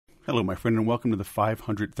Hello, my friend, and welcome to the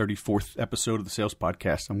 534th episode of the Sales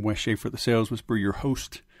Podcast. I'm Wes Schaefer, the Sales Whisperer, your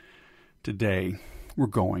host. Today, we're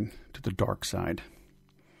going to the dark side.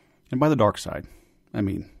 And by the dark side, I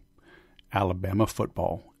mean Alabama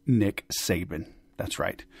football, Nick Saban. That's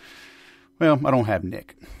right. Well, I don't have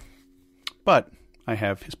Nick, but I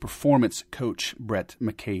have his performance coach, Bhrett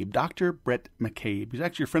McCabe. Dr. Bhrett McCabe. He's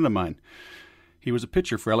actually a friend of mine. He was a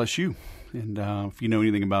pitcher for LSU. And if you know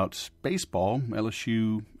anything about baseball,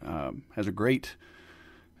 LSU has a great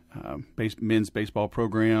men's baseball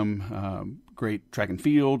program, great track and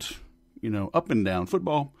field, up and down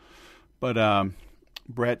football. But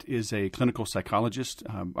Bhrett is a clinical psychologist.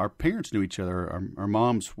 Our parents knew each other. Our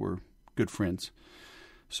moms were good friends.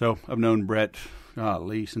 So I've known Bhrett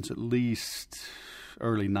since at least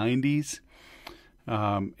early 90s.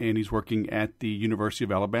 And he's working at the University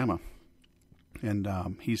of Alabama. And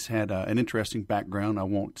he's had an interesting background. I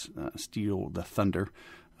won't steal the thunder,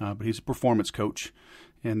 but he's a performance coach.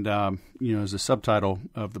 And, as the subtitle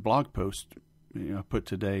of the blog post I put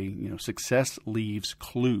today, success leaves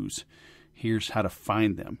clues. Here's how to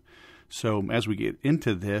find them. So as we get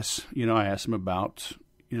into this, I asked him about,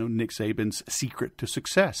 Nick Saban's secret to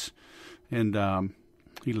success. And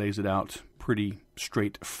he lays it out pretty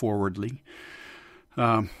straightforwardly.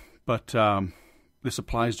 But this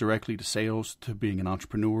applies directly to sales, to being an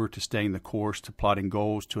entrepreneur, to staying the course, to plotting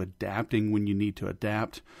goals, to adapting when you need to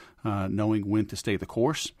adapt, knowing when to stay the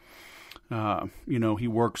course. He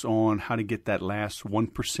works on how to get that last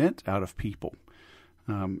 1% out of people.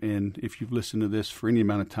 And if you've listened to this for any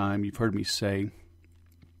amount of time, you've heard me say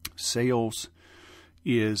sales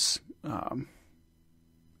is that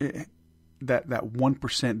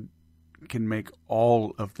 1% can make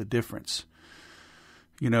all of the difference.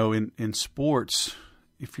 In sports,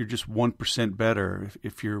 if you're just 1% better,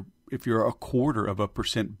 if you're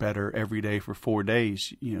 0.25% better every day for 4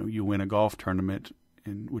 days, you win a golf tournament,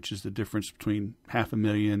 which is the difference between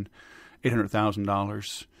 $500,000,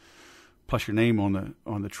 $800,000 plus your name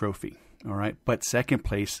on the trophy. All right, but second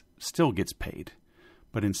place still gets paid.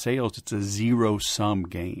 But in sales, it's a zero-sum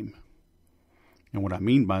game. And what I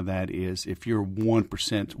mean by that is if you're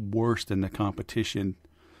 1% worse than the competition,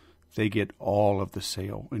 they get all of the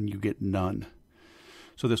sale and you get none.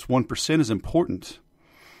 So this 1% is important.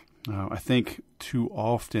 I think too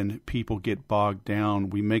often people get bogged down.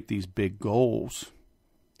 We make these big goals,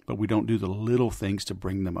 but we don't do the little things to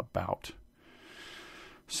bring them about.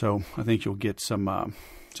 So I think you'll get some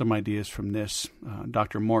ideas from this.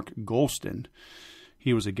 Dr. Mark Golston,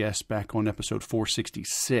 he was a guest back on episode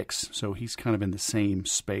 466, so he's kind of in the same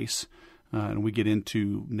space. And we get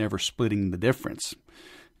into never splitting the difference.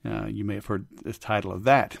 You may have heard the title of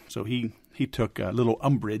that. So he took a little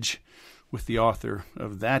umbrage with the author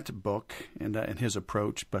of that book and his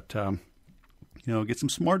approach. But get some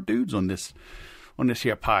smart dudes on this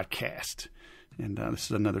here podcast. And this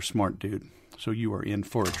is another smart dude. So you are in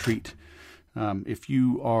for a treat. If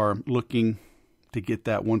you are looking to get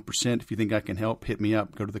that 1%, if you think I can help, hit me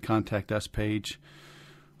up. Go to the Contact Us page.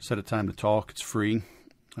 Set a time to talk. It's free.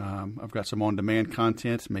 I've got some on-demand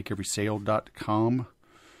content. MakeEverySale.com.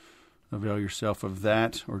 Avail yourself of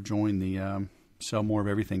that or join the Sell More of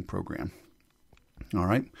Everything program. All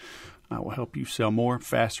right. I will help you sell more,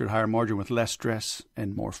 faster, at higher margin with less stress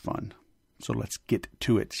and more fun. So let's get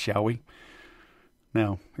to it, shall we?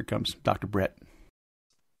 Now, here comes Dr. Bhrett.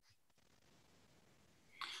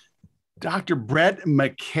 Dr. Bhrett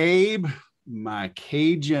McCabe, my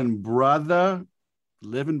Cajun brother,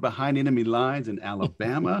 living behind enemy lines in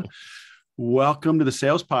Alabama. Welcome to the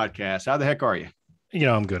Sales Podcast. How the heck are you?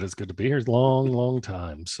 I'm good. It's good to be here. Long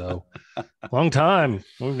time. So long time.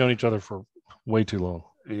 We've known each other for way too long.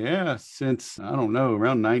 Yeah. Since, I don't know,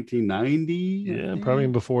 around 1990. Yeah. Probably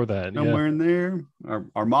before that. Somewhere in there.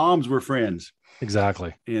 Our moms were friends.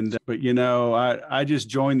 Exactly. But I just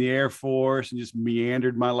joined the Air Force and just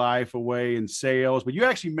meandered my life away in sales, but you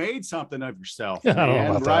actually made something of yourself. Yeah, I don't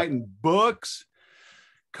know about writing books,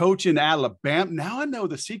 coaching Alabama. Now I know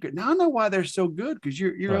the secret. Now I know why they're so good, because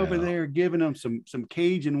you're over there giving them some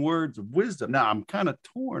Cajun words of wisdom. Now I'm kind of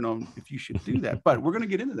torn on if you should do that, but we're going to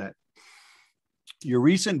get into that. Your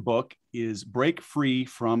recent book is Break Free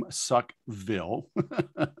from Suckville.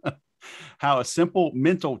 How a simple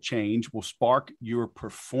mental change will spark your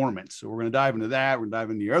performance. So we're going to dive into that. We're going to dive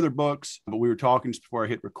into your other books, but we were talking just before I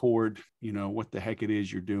hit record, what the heck it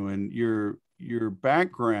is you're doing. Your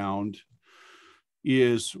background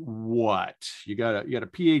is what? You got a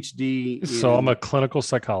PhD. So I'm a clinical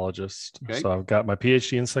psychologist. Okay. So I've got my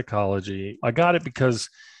PhD in psychology. I got it because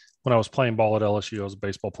when I was playing ball at LSU, I was a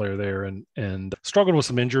baseball player there and struggled with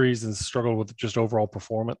some injuries and struggled with just overall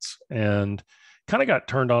performance, and kind of got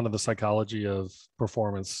turned on to the psychology of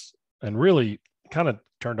performance and really kind of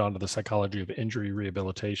turned on to the psychology of injury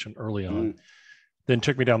rehabilitation early on. Then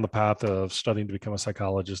took me down the path of studying to become a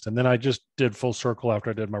psychologist. And then I just did full circle after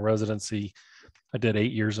I did my residency. I did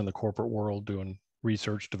 8 years in the corporate world doing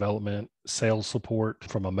research, development, sales support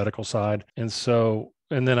from a medical side. And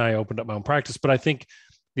then I opened up my own practice. But I think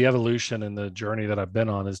the evolution and the journey that I've been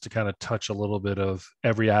on is to kind of touch a little bit of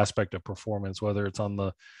every aspect of performance, whether it's on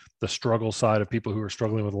the struggle side of people who are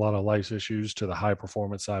struggling with a lot of life issues to the high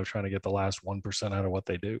performance side of trying to get the last 1% out of what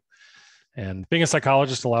they do. And being a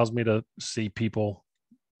psychologist allows me to see people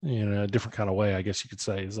in a different kind of way, I guess you could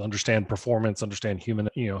say, is understand performance, understand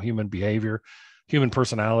human behavior, human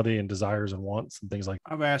personality and desires and wants and things like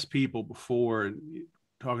that. I've asked people before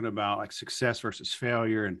talking about like success versus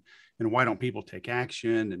failure and why don't people take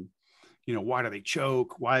action, and why do they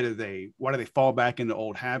choke, why do they fall back into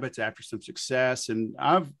old habits after some success. And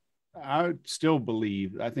I still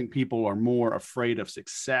believe, I think people are more afraid of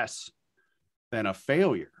success than a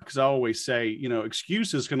failure, because I always say,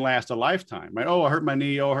 excuses can last a lifetime, right? Oh, I hurt my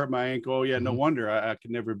knee, oh, I hurt my ankle, oh yeah, no wonder I could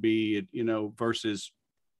never be, versus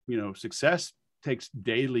success takes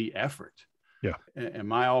daily effort. Yeah.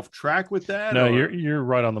 Am I off track with that? No, you're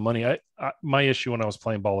right on the money. My issue when I was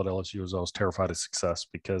playing ball at LSU was I was terrified of success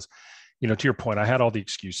because, to your point, I had all the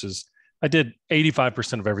excuses. I did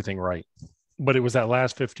 85% of everything right, but it was that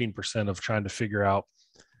last 15% of trying to figure out,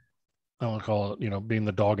 I want to call it, being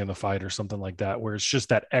the dog in the fight or something like that, where it's just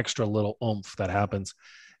that extra little oomph that happens.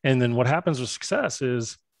 And then what happens with success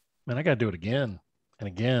is, man, I got to do it again and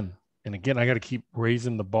again and again. I got to keep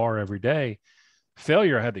raising the bar every day.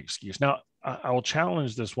 Failure, I had the excuse. Now, I will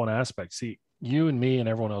challenge this one aspect. See, you and me and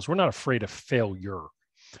everyone else, we're not afraid of failure.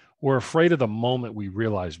 We're afraid of the moment we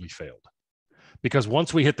realize we failed. Because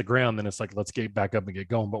once we hit the ground, then it's like, let's get back up and get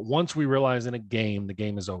going. But once we realize in a game, the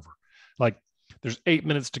game is over. Like there's 8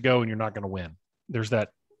 minutes to go and you're not going to win. There's that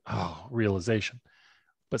realization.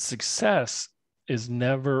 But success is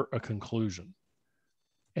never a conclusion.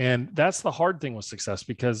 And that's the hard thing with success,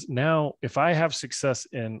 because now if I have success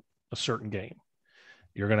in a certain game,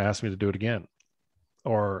 you're going to ask me to do it again,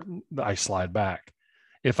 or I slide back.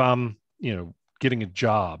 If I'm, getting a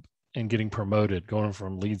job and getting promoted, going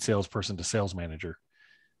from lead salesperson to sales manager,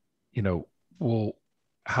 well,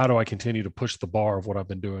 how do I continue to push the bar of what I've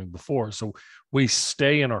been doing before? So we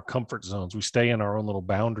stay in our comfort zones. We stay in our own little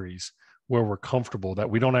boundaries where we're comfortable, that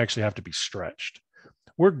we don't actually have to be stretched.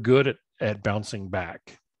 We're good at bouncing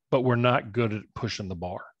back, but we're not good at pushing the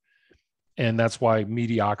bar. And that's why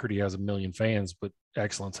mediocrity has 1 million fans, but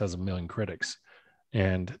excellence has 1 million critics.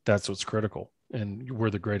 And that's what's critical. And we're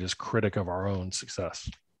the greatest critic of our own success.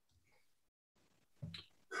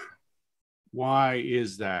 Why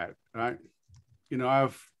is that? I've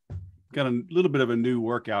got a little bit of a new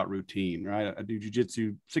workout routine, right? I do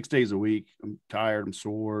jujitsu 6 days a week. I'm tired. I'm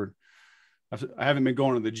sore. I haven't been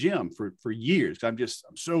going to the gym for years. I'm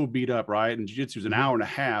so beat up, right? And jujitsu is an hour and a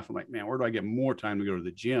half. I'm like, man, where do I get more time to go to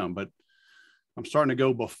the gym? But I'm starting to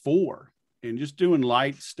go before and just doing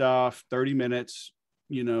light stuff, 30 minutes,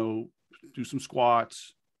 do some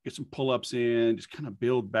squats, get some pull-ups in, just kind of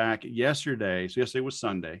build back. Yesterday was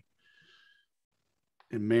Sunday.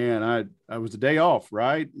 And man, I was the day off,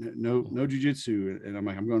 right? No jujitsu. And I'm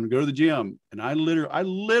like, I'm going to go to the gym. And I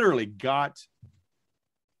literally got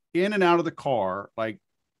in and out of the car, like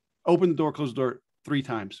open the door, close the door 3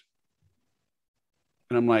 times.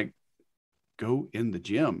 And I'm like, go in the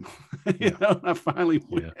gym. I finally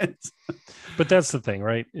went. Yeah. But that's the thing,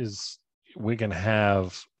 right? Is we can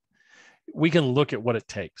look at what it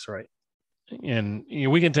takes, right? And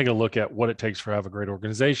we can take a look at what it takes for have a great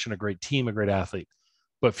organization, a great team, a great athlete.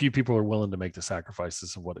 But few people are willing to make the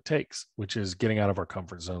sacrifices of what it takes, which is getting out of our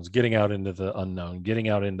comfort zones, getting out into the unknown, getting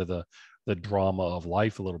out into the drama of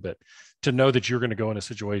life a little bit, to know that you're going to go in a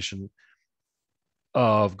situation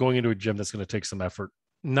of going into a gym that's going to take some effort,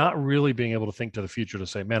 not really being able to think to the future to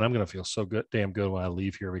say, man, I'm going to feel so damn good when I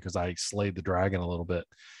leave here because I slayed the dragon a little bit.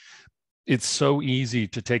 It's so easy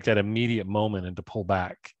to take that immediate moment and to pull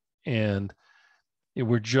back. And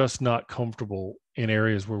we're just not comfortable in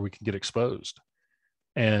areas where we can get exposed.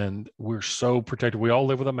 And we're so protected. We all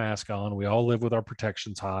live with a mask on. We all live with our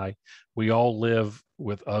protections high. We all live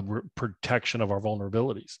with a protection of our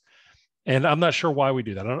vulnerabilities. And I'm not sure why we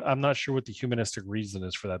do that. I'm not sure what the humanistic reason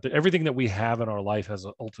is for that. Everything that we have in our life has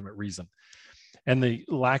an ultimate reason. And the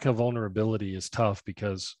lack of vulnerability is tough,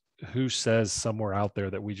 because who says somewhere out there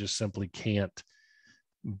that we just simply can't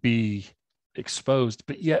be exposed?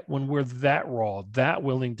 But yet when we're that raw, that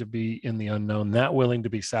willing to be in the unknown, that willing to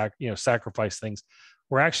be sacrifice things,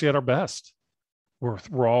 we're actually at our best.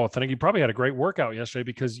 We're all authentic. You probably had a great workout yesterday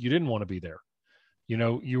because you didn't want to be there.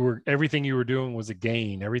 everything you were doing was a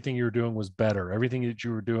gain. Everything you were doing was better. Everything that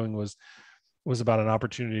you were doing was about an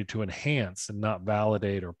opportunity to enhance and not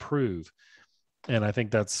validate or prove. And I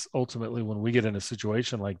think that's ultimately when we get in a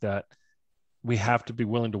situation like that, we have to be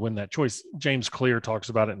willing to win that choice. James Clear talks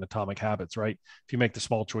about it in Atomic Habits, right? If you make the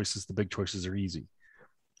small choices, the big choices are easy.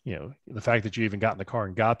 The fact that you even got in the car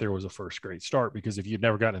and got there was a first great start, because if you'd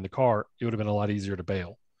never gotten in the car, it would have been a lot easier to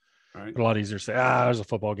bail. Right. A lot easier to say, there's a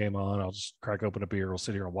football game on. I'll just crack open a beer. We'll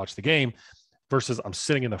sit here and watch the game, versus I'm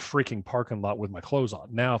sitting in the freaking parking lot with my clothes on.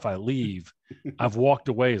 Now, if I leave, I've walked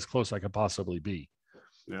away as close as I could possibly be.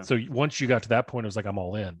 Yeah. So once you got to that point, it was like, I'm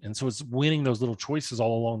all in. And so it's winning those little choices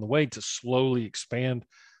all along the way to slowly expand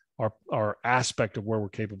our aspect of where we're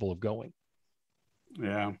capable of going.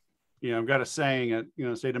 Yeah. I've got a saying,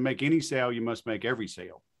 say to make any sale, you must make every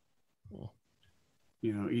sale.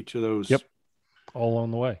 Each of those. Yep. All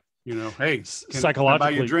along the way. Hey, psychologically, can I buy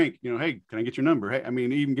you a drink? Hey, can I get your number? Hey,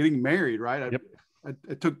 even getting married, right? Yep.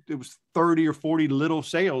 It was 30 or 40 little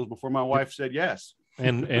sales before my wife said yes.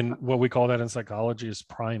 And what we call that in psychology is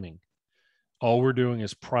priming. All we're doing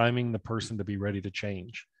is priming the person to be ready to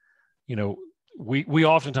change. We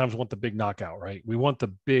oftentimes want the big knockout, right? We want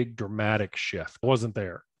the big dramatic shift. It wasn't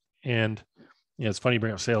there. And it's funny you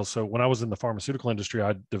bring up sales. So when I was in the pharmaceutical industry,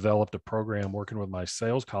 I developed a program working with my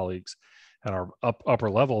sales colleagues at our upper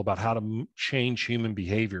level about how to change human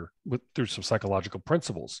behavior through some psychological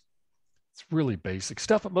principles. It's really basic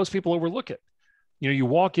stuff, but most people overlook it. You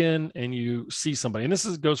walk in and you see somebody, and this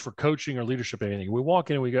goes for coaching or leadership or anything. We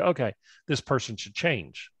walk in and we go, okay, this person should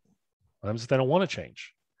change. What happens if they don't want to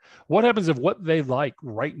change? What happens if what they like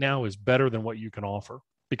right now is better than what you can offer?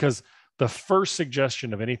 Because the first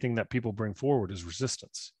suggestion of anything that people bring forward is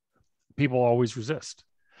resistance. People always resist.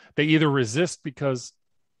 They either resist because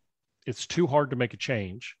it's too hard to make a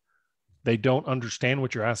change, they don't understand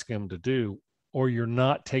what you're asking them to do, or you're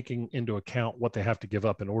not taking into account what they have to give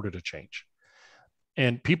up in order to change.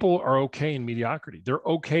 And people are okay in mediocrity. They're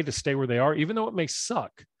okay to stay where they are, even though it may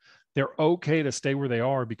suck. They're okay to stay where they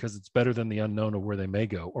are because it's better than the unknown of where they may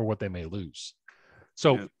go or what they may lose.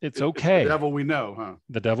 So it's okay. The devil we know, huh?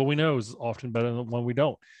 The devil we know is often better than the one we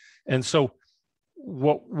don't. And so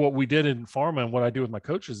what we did in pharma and what I do with my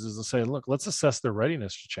coaches is to say, look, let's assess their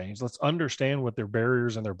readiness to change. Let's understand what their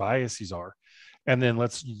barriers and their biases are. And then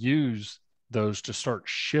let's use those to start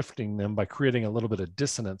shifting them by creating a little bit of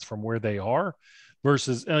dissonance from where they are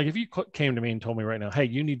versus if you came to me and told me right now, hey,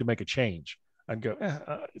 you need to make a change, I'd go,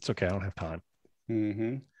 it's okay. I don't have time.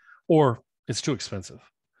 Mm-hmm. Or it's too expensive.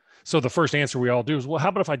 So the first answer we all do is, well, how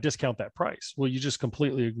about if I discount that price? Well, you just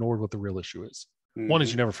completely ignored what the real issue is. Mm-hmm. One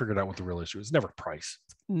is you never figured out what the real issue is. It's never price.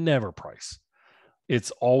 It's never price.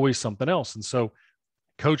 It's always something else. And so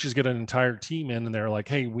coaches get an entire team in and they're like,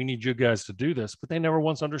 hey, we need you guys to do this, but they never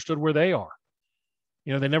once understood where they are.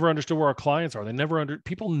 They never understood where our clients are.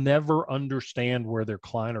 People never understand where their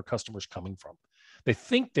client or customer is coming from. They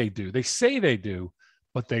think they do. They say they do,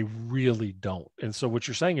 but they really don't. And so what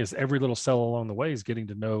you're saying is every little cell along the way is getting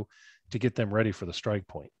to know to get them ready for the strike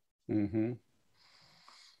point. Mm-hmm.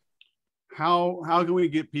 How can we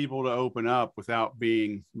get people to open up without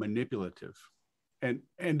being manipulative and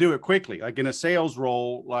do it quickly? Like in a sales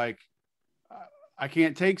role, like I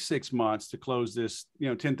can't take 6 months to close this,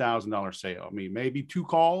 $10,000 sale. I mean, maybe 2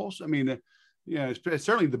 calls. I mean, it's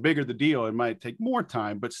certainly the bigger the deal, it might take more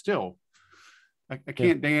time, but still, I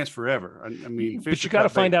can't dance forever. I mean, but you got to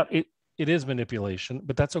find out it is manipulation,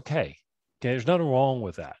 but that's okay. Okay. There's nothing wrong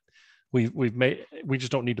with that. We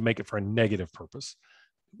just don't need to make it for a negative purpose.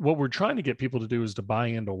 What we're trying to get people to do is to buy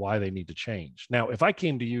into why they need to change. Now, if I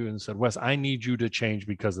came to you and said, Wes, I need you to change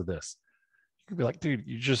because of this, you could be like, dude,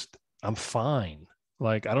 I'm fine.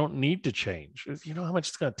 Like, I don't need to change. You know how much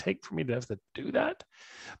it's going to take for me to have to do that?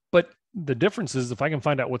 But the difference is if I can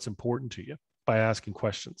find out what's important to you by asking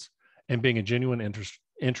questions and being a genuine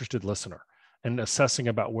interested listener and assessing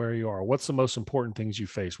about where you are, what's the most important things you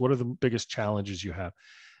face? What are the biggest challenges you have?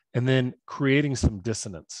 And then creating some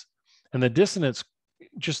dissonance. And the dissonance,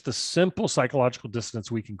 just the simple psychological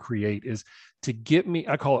dissonance we can create is to get me,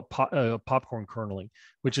 I call it popcorn kerneling,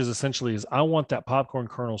 which is essentially I want that popcorn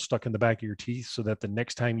kernel stuck in the back of your teeth so that the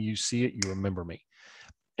next time you see it, you remember me.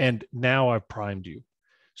 And now I've primed you.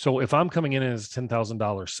 So if I'm coming in as a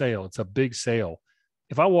 $10,000 sale, it's a big sale.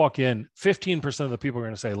 If I walk in, 15% of the people are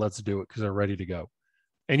going to say, let's do it because they're ready to go.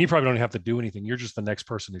 And you probably don't have to do anything. You're just the next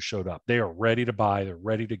person who showed up. They are ready to buy. They're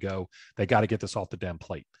ready to go. They got to get this off the damn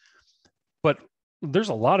plate. But there's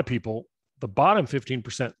a lot of people, the bottom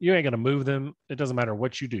 15%, you ain't going to move them. It doesn't matter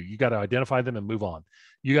what you do. You got to identify them and move on.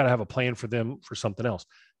 You got to have a plan for them for something else.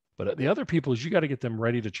 But the other people is you got to get them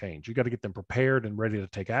ready to change. You got to get them prepared and ready to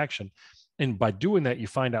take action. And by doing that, you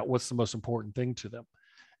find out what's the most important thing to them.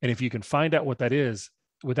 And if you can find out what that is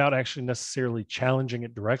without actually necessarily challenging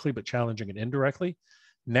it directly, but challenging it indirectly,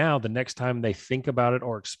 now the next time they think about it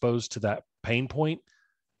or exposed to that pain point,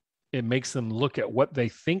 it makes them look at what they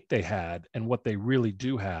think they had and what they really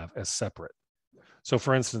do have as separate. So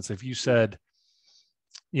for instance, if you said,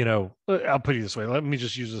 I'll put it this way, let me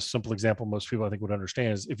just use a simple example most people I think would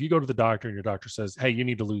understand is if you go to the doctor and your doctor says, hey, you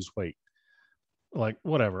need to lose weight. Like,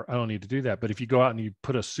 whatever, I don't need to do that. But if you go out and you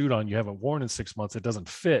put a suit on you haven't worn in 6 months, it doesn't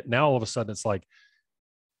fit. Now all of a sudden it's like,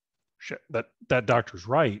 shit, that doctor's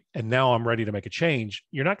right. And now I'm ready to make a change.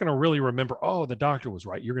 You're not going to really remember, oh, the doctor was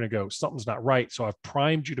right. You're going to go, something's not right. So I've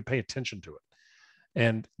primed you to pay attention to it.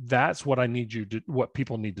 And that's what what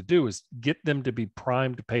people need to do is get them to be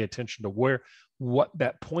primed to pay attention to what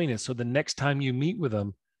that point is. So the next time you meet with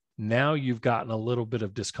them, now you've gotten a little bit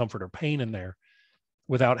of discomfort or pain in there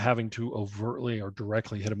without having to overtly or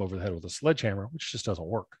directly hit them over the head with a sledgehammer, which just doesn't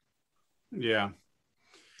work. Yeah.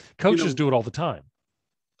 Coaches do it all the time.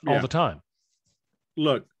 All the time.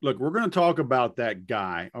 Look, we're going to talk about that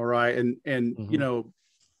guy. All right. And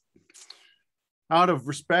out of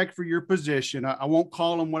respect for your position, I won't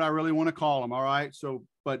call him what I really want to call him. All right. So,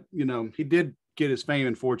 but he did get his fame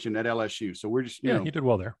and fortune at LSU. So we're just, he did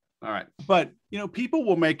well there. All right. But, people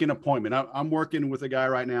will make an appointment. I'm working with a guy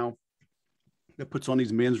right now that puts on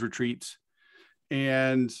these men's retreats,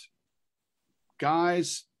 and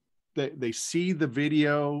guys, they see the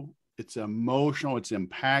video. It's emotional. It's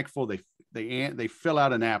impactful. They fill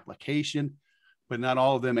out an application, but not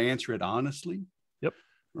all of them answer it honestly. Yep.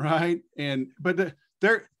 Right. But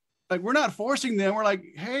they're like, we're not forcing them. We're like,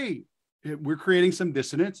 hey, we're creating some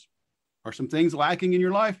dissonance. Are some things lacking in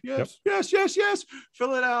your life? Yes, yep. Yes.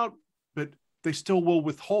 Fill it out. But they still will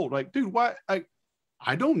withhold. Like, dude, why?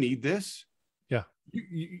 I don't need this. Yeah.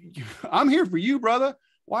 I'm here for you, brother.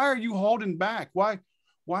 Why are you holding back? Why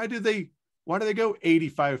do they go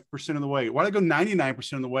 85% of the way? Why do they go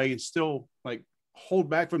 99% of the way and still like hold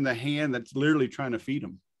back from the hand that's literally trying to feed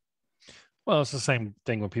them? Well, it's the same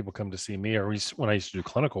thing when people come to see me, or when I used to do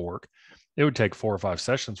clinical work. It would take 4 or 5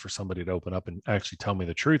 sessions for somebody to open up and actually tell me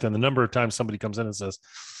the truth. And the number of times somebody comes in and says,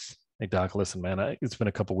 hey, doc, listen, man, it's been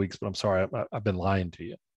a couple of weeks, but I'm sorry, I've been lying to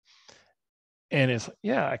you. And it's,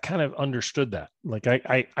 I kind of understood that. Like,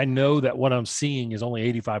 I know that what I'm seeing is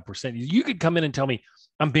only 85%. You could come in and tell me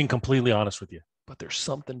I'm being completely honest with you, but there's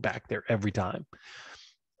something back there every time.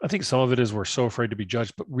 I think some of it is we're so afraid to be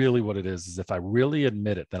judged, but really what it is if I really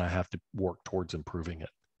admit it, then I have to work towards improving it.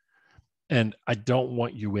 And I don't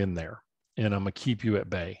want you in there, and I'm going to keep you at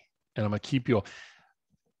bay, and I'm going to keep you.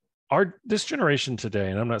 This generation today,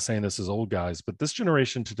 and I'm not saying this is old guys, but this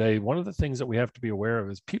generation today, one of the things that we have to be aware of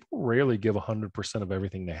is people rarely give 100% of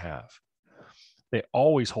everything they have. They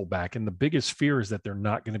always hold back. And the biggest fear is that they're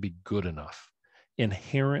not going to be good enough.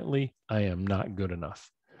 Inherently, I am not good enough.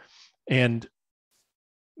 And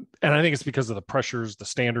I think it's because of the pressures, the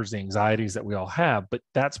standards, the anxieties that we all have, but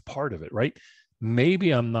that's part of it, right?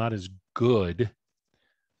 Maybe I'm not as good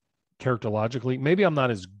characterologically. Maybe I'm not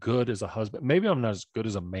as good as a husband. Maybe I'm not as good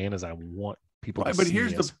as a man as I want people to see.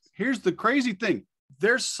 But here's the crazy thing.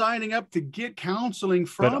 They're signing up to get counseling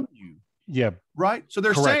from you. Yeah. Right. So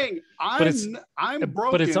they're saying I'm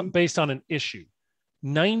broken. But it's based on an issue.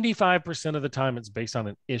 95% of the time it's based on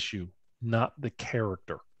an issue, not the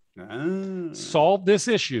character. Solve this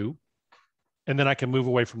issue, and then I can move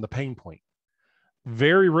away from the pain point.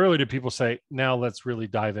 Very rarely do people say, now let's really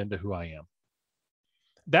dive into who I am.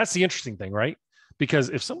 That's the interesting thing, right? Because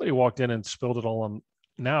if somebody walked in and spilled it all on,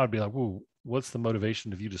 now I'd be like, whoa, what's the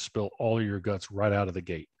motivation of you to spill all of your guts right out of the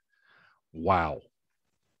gate? Wow.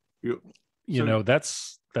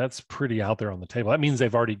 That's pretty out there on the table. That means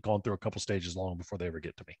they've already gone through a couple stages long before they ever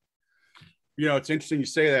get to me. It's interesting you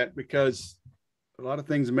say that, because a lot of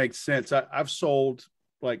things make sense. I've sold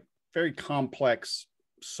like very complex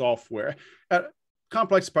software.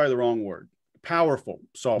 Complex is probably the wrong word. Powerful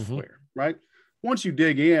software, right? Once you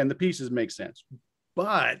dig in, the pieces make sense.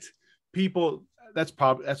 But people, that's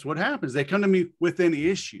what happens. They come to me with an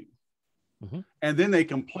issue, and then they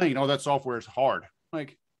complain, oh, that software is hard.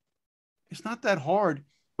 Like, it's not that hard,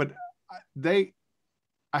 but I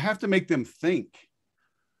have to make them think.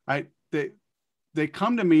 They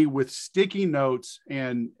come to me with sticky notes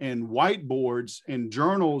and whiteboards and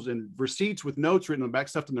journals and receipts with notes written on the back,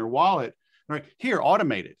 stuffed in their wallet. Right here,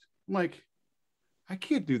 automate it. I'm like, I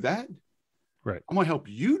can't do that. Right. I'm going to help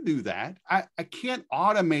you do that. I can't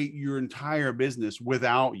automate your entire business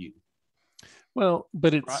without you. Well,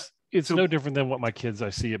 but it's no different than what my kids I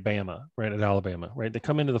see at Bama, right? At Alabama, right? They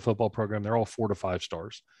come into the football program. They're all 4 to 5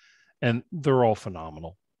 stars, and they're all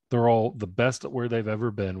phenomenal. They're all the best at where they've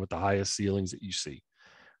ever been with the highest ceilings that you see.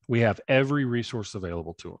 We have every resource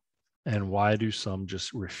available to them. And why do some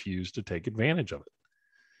just refuse to take advantage of it?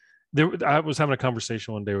 I was having a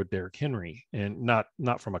conversation one day with Derrick Henry, and not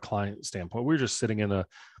from a client standpoint. We were just sitting in the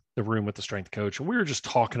room with the strength coach, and we were just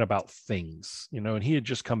talking about things, and he had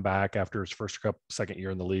just come back after his second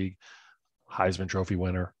year in the league, Heisman Trophy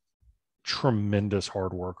winner, tremendous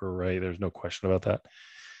hard worker, right? There's no question about that.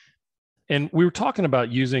 And we were talking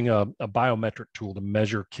about using a biometric tool to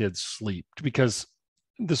measure kids' sleep, because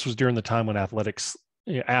this was during the time when athletes'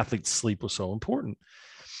 sleep was so important.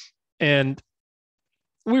 And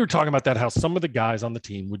we were talking about that, how some of the guys on the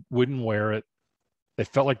team wouldn't wear it. They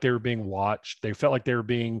felt like they were being watched. They felt like they were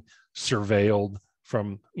being surveilled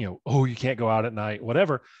from, oh, you can't go out at night,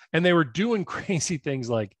 whatever. And they were doing crazy things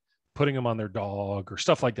like putting them on their dog or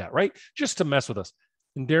stuff like that, right? Just to mess with us.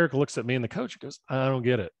 And Derrick looks at me and the coach and goes, I don't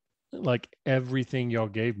get it. Like, everything y'all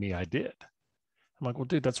gave me, I did. I'm like, well,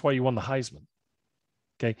 dude, that's why you won the Heisman.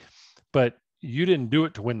 Okay. But you didn't do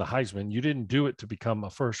it to win the Heisman. You didn't do it to become a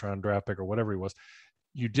first-round draft pick or whatever he was.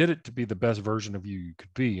 You did it to be the best version of you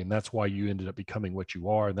could be. And that's why you ended up becoming what you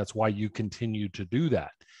are. And that's why you continue to do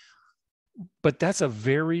that. But that's a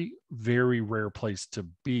very, very rare place to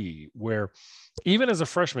be, where even as a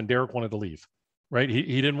freshman, Derrick wanted to leave, right?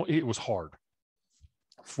 He didn't, it was hard.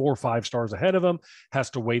 4 or 5 stars ahead of him,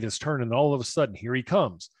 has to wait his turn. And all of a sudden, here he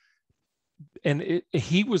comes. And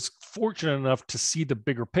he was fortunate enough to see the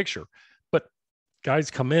bigger picture. But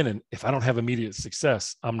guys come in, and if I don't have immediate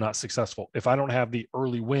success, I'm not successful. If I don't have the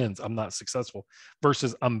early wins, I'm not successful.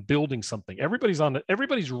 Versus I'm building something. Everybody's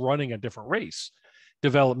running a different race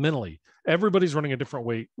developmentally. Everybody's running a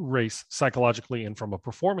different race psychologically and from a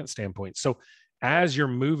performance standpoint. So as you're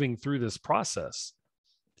moving through this process,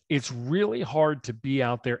 it's really hard to be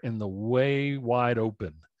out there in the way wide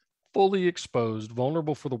open, fully exposed,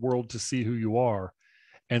 vulnerable for the world to see who you are,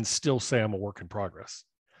 and still say I'm a work in progress.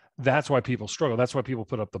 That's why people struggle. That's why people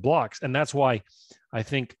put up the blocks. And that's why I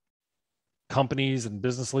think companies and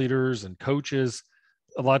business leaders and coaches,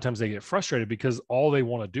 a lot of times they get frustrated, because all they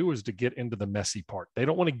want to do is to get into the messy part. They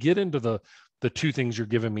don't want to get into the 2 things you're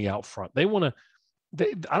giving me out front. I don't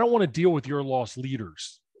want to deal with your lost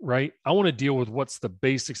leaders, right? I want to deal with what's the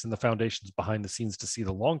basics and the foundations behind the scenes to see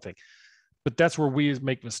the long thing. But that's where we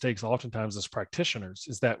make mistakes oftentimes as practitioners,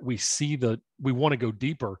 is that we want to go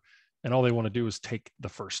deeper, and all they want to do is take the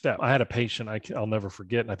first step. I had a patient I'll never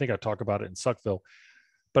forget, and I think I talk about it in Suckville,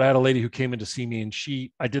 but I had a lady who came in to see me, and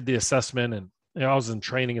I did the assessment, and I was in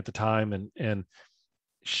training at the time, and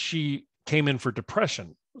she came in for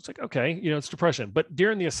depression. I was like, okay, it's depression. But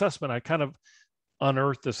during the assessment, I kind of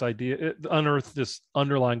unearthed this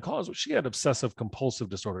underlying cause, which she had obsessive compulsive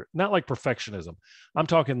disorder, not like perfectionism. I'm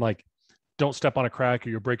talking like, don't step on a crack or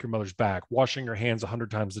you'll break your mother's back, washing your hands 100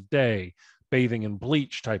 times a day, bathing in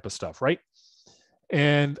bleach type of stuff, right?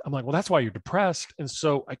 And I'm like, well, that's why you're depressed. And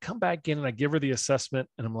so I come back in and I give her the assessment,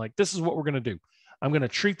 and I'm like, this is what we're going to do. I'm going to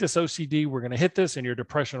treat this OCD. We're going to hit this, and your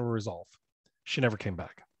depression will resolve. She never came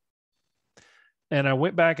back. And I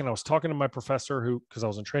went back and I was talking to my professor, because I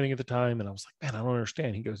was in training at the time, and I was like, man, I don't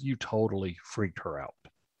understand. He goes, you totally freaked her out.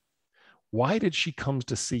 Why did she come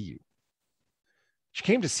to see you? She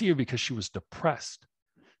came to see you because she was depressed.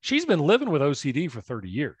 She's been living with OCD for 30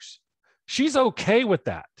 years. She's okay with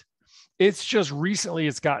that. It's just recently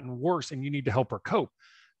it's gotten worse, and you need to help her cope.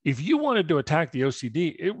 If you wanted to attack the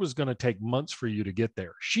OCD, it was going to take months for you to get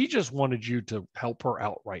there. She just wanted you to help her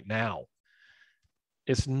out right now.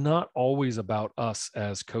 It's not always about us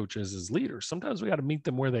as coaches, as leaders. Sometimes we got to meet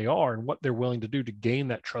them where they are and what they're willing to do to gain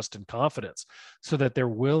that trust and confidence, so that they're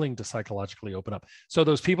willing to psychologically open up. So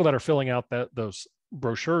those people that are filling out those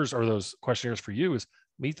brochures or those questionnaires for you, is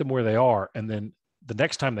meet them where they are. And then the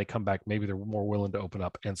next time they come back, maybe they're more willing to open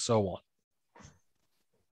up, and so on.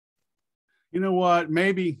 You know what?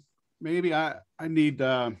 Maybe I need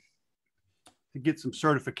to get some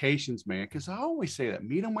certifications, man. Because I always say that,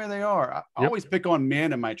 meet them where they are. I always pick on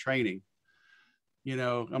men in my training.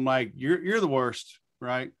 I'm like, you're the worst,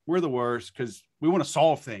 right? We're the worst because we want to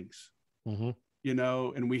solve things. Mm-hmm.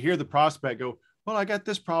 And we hear the prospect go, well, I got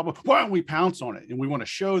this problem. Why don't we pounce on it? And we want to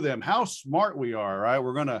show them how smart we are, right?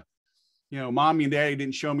 We're going to, mommy and daddy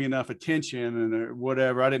didn't show me enough attention and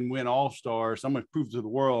whatever. I didn't win all-star. So I'm going to prove to the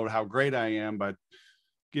world how great I am by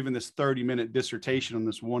giving this 30-minute dissertation on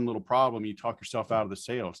this one little problem. You talk yourself out of the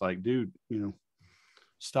sale. It's like, dude,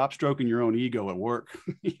 stop stroking your own ego at work,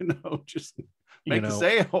 just make the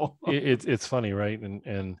sale. It's funny, right?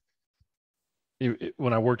 And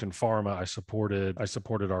when I worked in pharma, I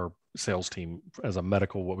supported our sales team as a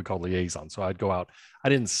medical, what we call liaison. So I'd go out, I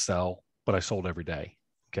didn't sell, but I sold every day.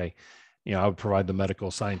 Okay. I would provide the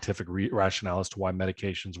medical scientific rationale as to why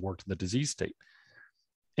medications worked in the disease state.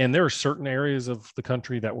 And there are certain areas of the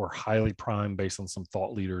country that were highly primed based on some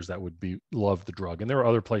thought leaders that would love the drug. And there were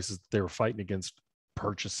other places that they were fighting against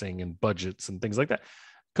purchasing and budgets and things like that.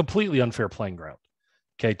 Completely unfair playing ground,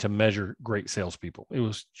 okay, to measure great salespeople. It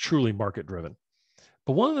was truly market driven.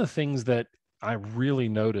 But one of the things that I really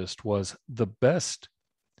noticed was the best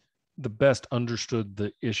understood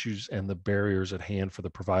the issues and the barriers at hand for the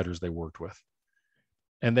providers they worked with.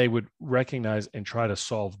 And they would recognize and try to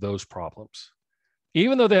solve those problems.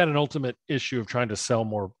 Even though they had an ultimate issue of trying to sell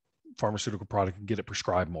more pharmaceutical product and get it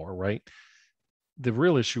prescribed more, right? The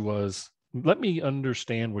real issue was, let me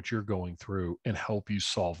understand what you're going through and help you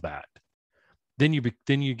solve that. Then you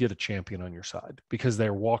get a champion on your side because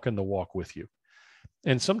they're walking the walk with you.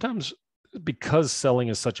 And sometimes, because selling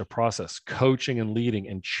is such a process, coaching and leading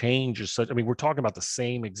and change is such, we're talking about the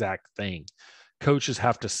same exact thing. Coaches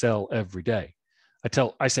have to sell every day.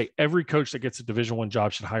 I say every coach that gets a Division I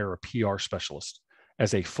job should hire a PR specialist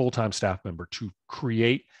as a full-time staff member to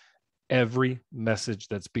create every message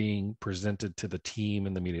that's being presented to the team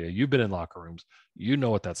and the media. You've been in locker rooms. You know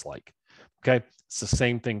what that's like. Okay. It's the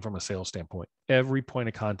same thing from a sales standpoint. Every point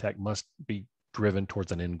of contact must be driven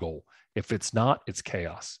towards an end goal. If it's not, it's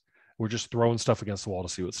chaos. We're just throwing stuff against the wall to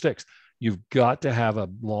see what sticks. You've got to have a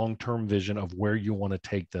long-term vision of where you want to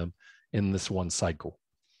take them in this one cycle.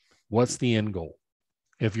 What's the end goal?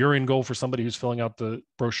 If your end goal for somebody who's filling out the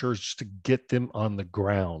brochures just to get them on the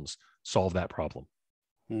grounds, solve that problem.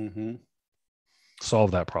 Mm-hmm.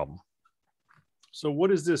 Solve that problem. So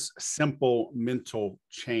what is this simple mental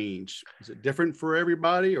change? Is it different for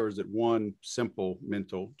everybody, or is it one simple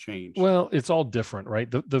mental change? Well, it's all different,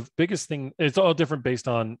 right? The biggest thing, it's all different based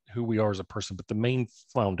on who we are as a person, but the main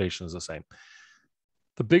foundation is the same.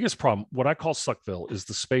 The biggest problem, what I call Suckville, is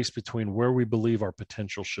the space between where we believe our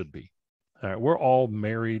potential should be. All right, we're all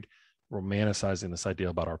married, romanticizing this idea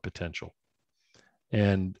about our potential.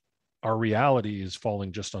 And our reality is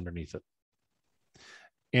falling just underneath it.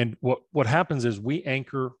 And what happens is we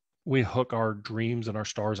hook our dreams and our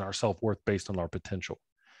stars and our self-worth based on our potential,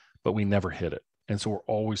 but we never hit it. And so we're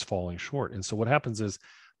always falling short. And so what happens is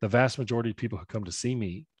the vast majority of people who come to see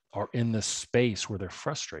me are in this space where they're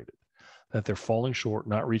frustrated, that they're falling short,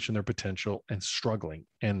 not reaching their potential and struggling.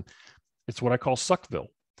 And it's what I call Suckville,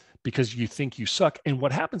 because you think you suck. And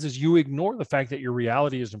what happens is you ignore the fact that your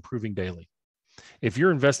reality is improving daily. If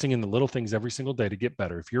you're investing in the little things every single day to get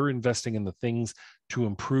better, if you're investing in the things to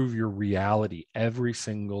improve your reality every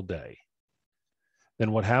single day,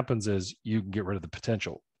 then what happens is you can get rid of the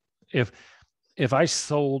potential. If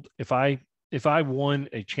I won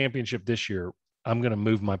a championship this year, I'm going to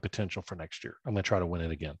move my potential for next year. I'm going to try to win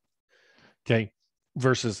it again. Okay.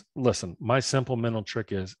 Versus, listen, my simple mental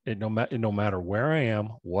trick is no matter where I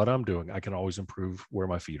am, what I'm doing, I can always improve where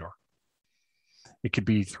my feet are. It could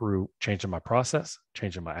be through changing my process,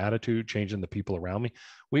 changing my attitude, changing the people around me.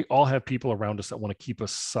 We all have people around us that want to keep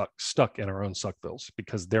us stuck in our own Suckvilles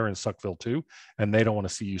because they're in Suckville too, and they don't want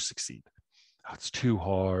to see you succeed. Oh, it's too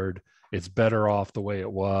hard. It's better off the way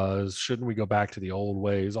it was. Shouldn't we go back to the old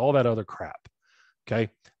ways? All that other crap.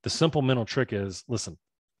 Okay. The simple mental trick is, listen,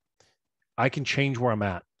 I can change where I'm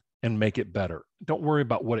at and make it better. Don't worry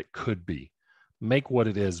about what it could be. Make what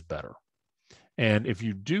it is better. And if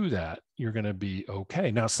you do that, you're going to be okay.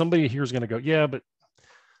 Now, somebody here is going to go, yeah, but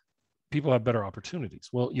people have better opportunities.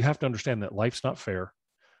 Well, you have to understand that life's not fair.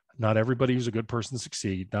 Not everybody who's a good person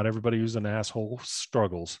succeeds. Not everybody who's an asshole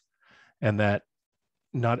struggles. And that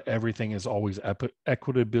not everything is always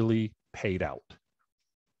equitably paid out.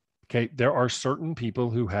 Okay. There are certain people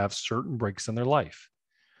who have certain breaks in their life.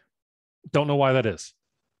 Don't know why that is.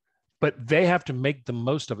 But they have to make the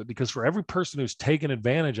most of it, because for every person who's taken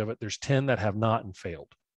advantage of it, there's 10 that have not and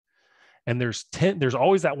failed. And there's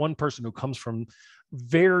always that one person who comes from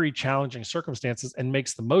very challenging circumstances and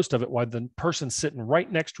makes the most of it, while the person sitting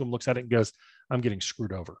right next to him looks at it and goes, I'm getting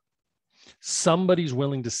screwed over. Somebody's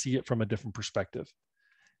willing to see it from a different perspective.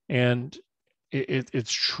 And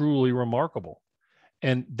it's truly remarkable.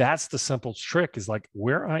 And that's the simple trick, is like,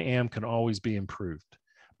 where I am can always be improved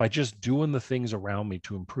by just doing the things around me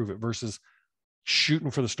to improve it, versus shooting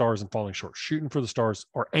for the stars and falling short, shooting for the stars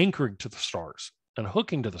or anchoring to the stars and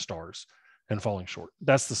hooking to the stars and falling short.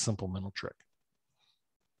 That's the simple mental trick.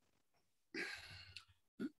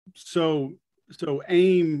 So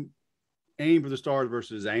aim for the stars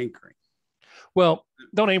versus anchoring. Well,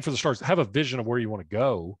 don't aim for the stars. Have a vision of where you want to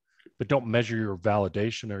go, but don't measure your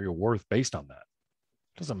validation or your worth based on that.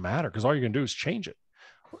 It doesn't matter, because all you're going to do is change it.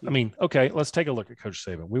 I mean, okay, let's take a look at Coach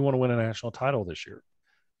Saban. We want to win a national title this year.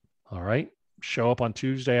 All right. show up on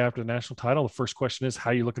Tuesday after the national title. The first question is,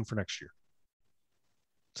 how are you looking for next year?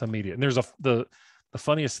 It's immediate. And there's the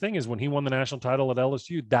funniest thing is when he won the national title at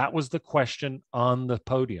LSU, that was the question on the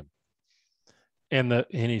podium. And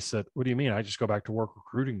he said, what do you mean? I just go back to work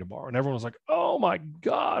recruiting tomorrow. And everyone was like, oh my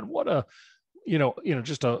God, what a,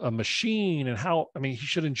 just a machine. And how, I mean, he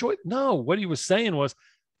should enjoy it. No, what he was saying was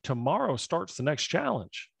tomorrow starts the next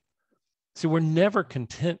challenge. See, we're never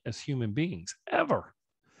content as human beings, ever.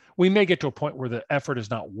 We may get to a point where the effort is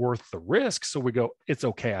not worth the risk. So we go, it's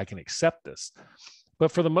okay, I can accept this.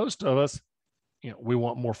 But for the most of us, we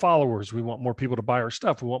want more followers. We want more people to buy our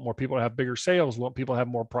stuff. We want more people to have bigger sales. We want people to have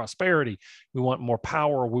more prosperity. We want more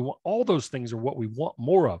power. We want all those things are what we want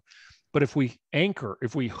more of. But if we anchor,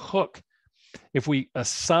 if we hook, if we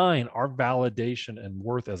assign our validation and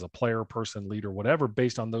worth as a player, person, leader, whatever,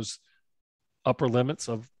 based on those upper limits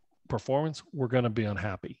of performance, we're going to be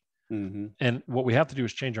unhappy. Mm-hmm. And what we have to do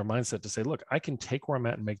is change our mindset to say, look, I can take where I'm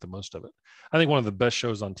at and make the most of it. I think one of the best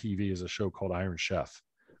shows on TV is a show called Iron Chef,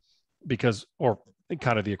 because, or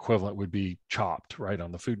kind of the equivalent would be Chopped, right,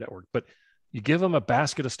 on the Food Network. But you give them a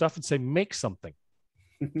basket of stuff and say, make something.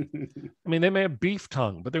 I mean, they may have beef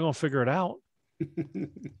tongue, but they're going to figure it out.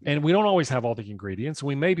 And we don't always have all the ingredients.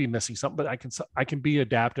 We may be missing something, but I can be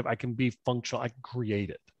adaptive. I can be functional. I can create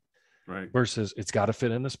it. Right. Versus it's got to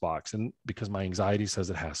fit in this box. And because my anxiety says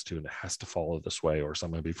it has to, and it has to follow this way, or I'm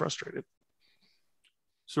going to be frustrated.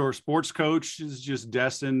 So our sports coach is just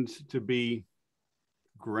destined to be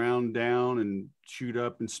ground down and chewed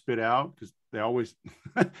up and spit out, because they always,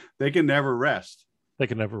 they can never rest. They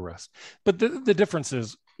can never rest. But the difference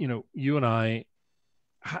is, you and I,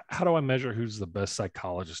 how do I measure who's the best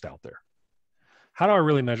psychologist out there? How do I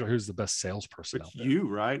really measure who's the best salesperson out there? You,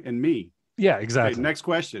 right? And me. Yeah, exactly. Okay, next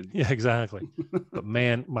question. Yeah, exactly. But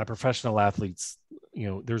man, my professional athletes,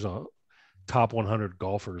 there's a top 100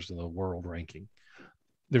 golfers in the world ranking.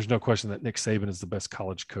 There's no question that Nick Saban is the best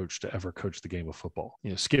college coach to ever coach the game of football.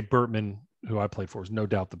 Skip Bertman, who I played for, is no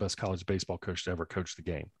doubt the best college baseball coach to ever coach the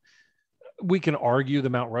game. We can argue the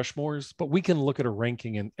Mount Rushmores, but we can look at a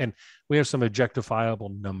ranking and we have some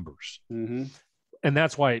objectifiable numbers. Mm-hmm. And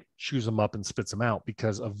that's why it chews them up and spits them out,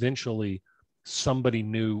 because eventually somebody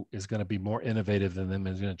new is going to be more innovative than them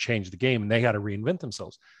and is going to change the game, and they got to reinvent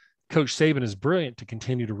themselves. Coach Saban is brilliant to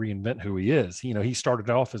continue to reinvent who he is. He started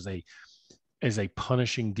off as a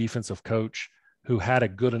punishing defensive coach who had a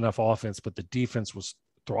good enough offense, but the defense was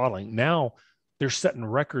throttling. Now they're setting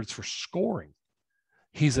records for scoring.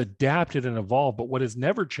 He's adapted and evolved, but what has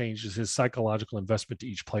never changed is his psychological investment to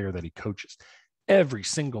each player that he coaches. Every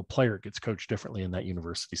single player gets coached differently in that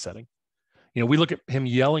university setting. We look at him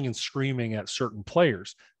yelling and screaming at certain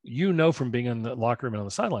players. From being in the locker room and on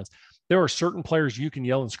the sidelines, there are certain players you can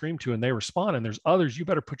yell and scream to and they respond, and there's others you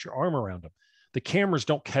better put your arm around them. The cameras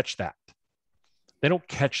don't catch that. They don't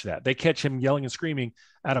catch that. They catch him yelling and screaming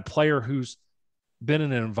at a player who's been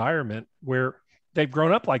in an environment where they've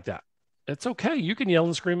grown up like that. It's okay. You can yell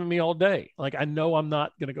and scream at me all day. Like, I know I'm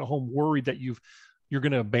not going to go home worried that you're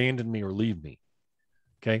going to abandon me or leave me.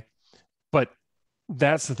 Okay. But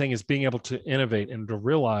that's the thing, is being able to innovate and to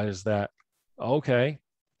realize that, okay,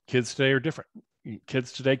 kids today are different.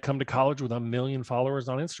 Kids today come to college with 1 million followers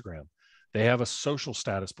on Instagram. They have a social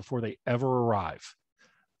status before they ever arrive.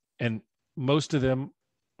 And most of them,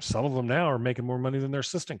 some of them now are making more money than their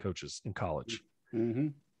assistant coaches in college. Mm-hmm.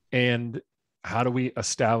 And how do we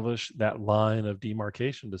establish that line of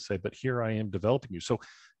demarcation to say, but here I am developing you. So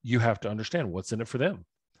you have to understand what's in it for them.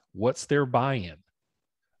 What's their buy-in?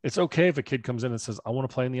 It's okay if a kid comes in and says, I want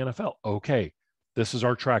to play in the NFL. Okay, this is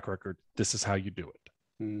our track record. This is how you do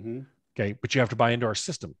it. Mm-hmm. Okay, but you have to buy into our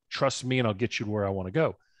system. Trust me, and I'll get you to where I want to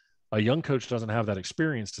go. A young coach doesn't have that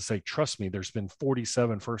experience to say, trust me, there's been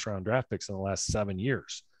 47 first-round draft picks in the last 7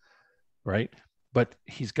 years, right? But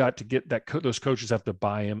he's got to get that. Those coaches have to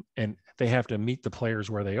buy him, and they have to meet the players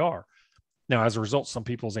where they are. Now, as a result, some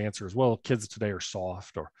people's answer is, well, kids today are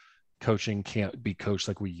soft, or coaching can't be coached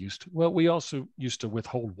like we used to. Well, we also used to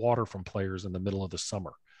withhold water from players in the middle of the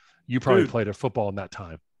summer. You probably played a football in that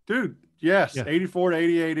time. Dude, yes. Yeah. 84 to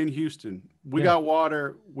 88 in Houston. We got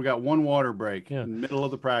water. We got one water break in the middle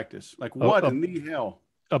of the practice. Like, what in the hell?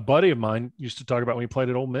 A buddy of mine used to talk about when he played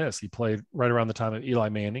at Ole Miss. He played right around the time of Eli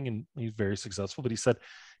Manning, and he's very successful. But he said,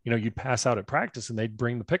 you'd pass out at practice and they'd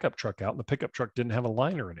bring the pickup truck out, and the pickup truck didn't have a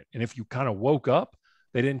liner in it. And if you kind of woke up,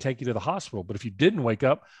 they didn't take you to the hospital. But if you didn't wake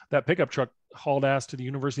up, that pickup truck hauled ass to the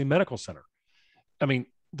University Medical Center. I mean,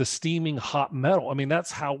 the steaming hot metal. I mean,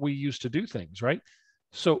 that's how we used to do things, right?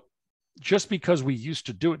 So just because we used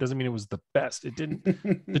to do it doesn't mean it was the best. It didn't.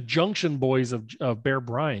 The Junction Boys of Bear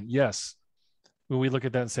Bryant, yes, when we look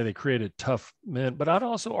at that and say they created tough men, but I'd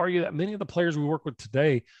also argue that many of the players we work with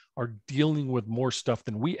today are dealing with more stuff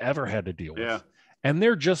than we ever had to deal with. And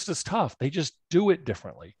they're just as tough. They just do it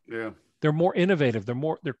differently. Yeah. They're more innovative.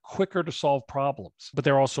 They're quicker to solve problems, but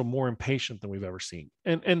they're also more impatient than we've ever seen.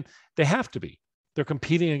 And they have to be. They're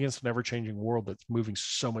competing against an ever-changing world that's moving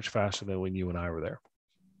so much faster than when you and I were there.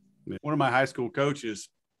 One of my high school coaches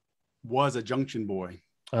was a Junction boy.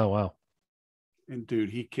 Oh, wow. And dude,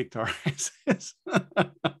 he kicked our asses.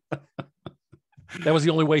 That was the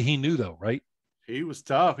only way he knew, though, right? He was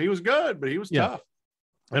tough. He was good, but he was tough.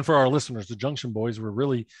 And for our listeners, the Junction boys were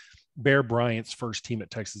really Bear Bryant's first team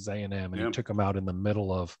at Texas A&M, and he took them out in the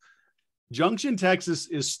middle of. Junction, Texas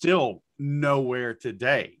is still nowhere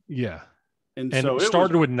today. Yeah. And so it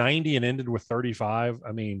started with 90 and ended with 35.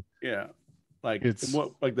 I mean, like it's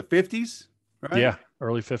like the 50s, right? Yeah,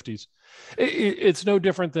 early 50s. It's no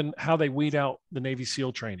different than how they weed out the Navy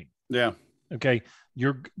SEAL training. Yeah. Okay.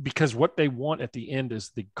 Because what they want at the end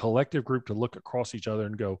is the collective group to look across each other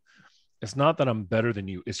and go, it's not that I'm better than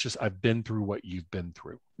you. It's just I've been through what you've been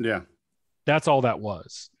through. Yeah. That's all that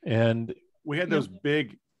was. And we had those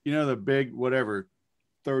big, the big, whatever,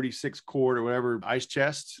 36 quart or whatever ice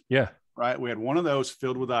chests. Yeah. Right. We had one of those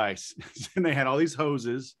filled with ice and they had all these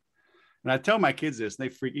hoses. And I tell my kids this, and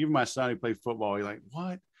they freak, even my son who played football. He's like,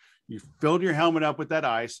 what? You filled your helmet up with that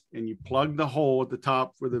ice and you plugged the hole at the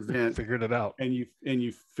top for the vent. Figured it out. And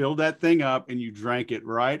you filled that thing up and you drank it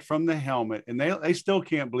right from the helmet. And they still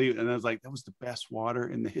can't believe it. And I was like, that was the best water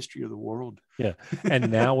in the history of the world. Yeah.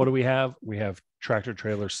 And now what do we have? We have tractor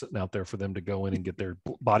trailers sitting out there for them to go in and get their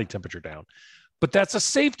body temperature down. But that's a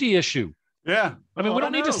safety issue. Yeah. I mean, we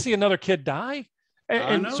don't need to see another kid die.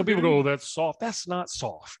 And so people go, oh, that's soft. That's not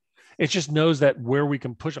soft. It just knows that where we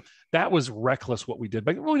can push them. That was reckless what we did,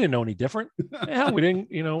 but we didn't know any different. Hell, we didn't,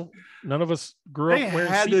 none of us grew up wearing seatbelts.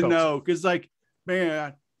 They had to know because, like,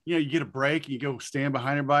 man, you get a break and you go stand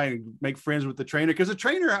behind everybody and make friends with the trainer because the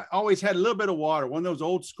trainer always had a little bit of water, one of those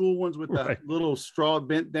old school ones with the little straw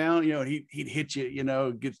bent down. And he'd hit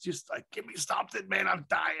you. Gets just like, give me something, man, I'm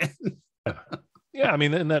dying. Yeah, I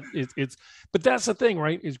mean, and that it's, but that's the thing,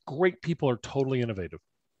 right? Is great people are totally innovative.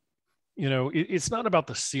 It's not about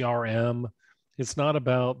the CRM. It's not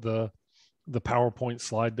about the PowerPoint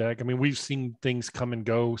slide deck. I mean, we've seen things come and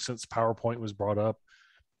go since PowerPoint was brought up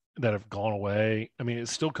that have gone away. I mean, it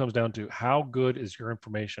still comes down to how good is your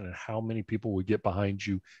information and how many people will get behind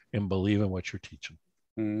you and believe in what you're teaching.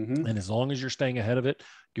 Mm-hmm. And as long as you're staying ahead of it,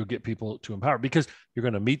 you'll get people to empower because you're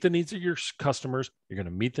going to meet the needs of your customers. You're going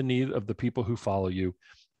to meet the need of the people who follow you,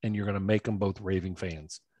 and you're going to make them both raving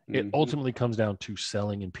fans. Mm-hmm. It ultimately comes down to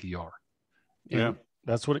selling and PR. And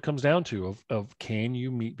that's what it comes down to of can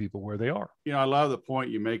you meet people where they are? I love the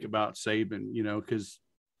point you make about Saban, because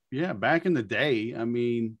back in the day, I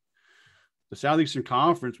mean, the Southeastern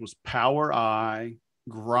Conference was power I,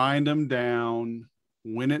 grind them down,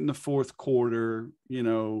 win it in the fourth quarter,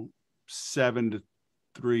 7-3,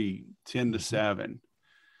 10-7,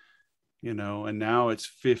 and now it's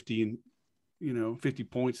 50, 50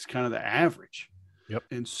 points is kind of the average. Yep.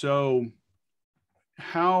 And so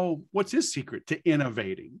what's his secret to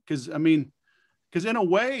innovating? Because in a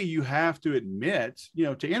way you have to admit,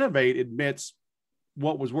 to innovate admits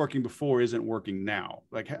what was working before isn't working now.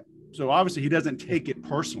 So obviously he doesn't take it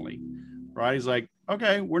personally, right? He's like,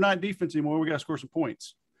 okay, we're not defense anymore. We got to score some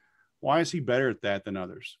points. Why is he better at that than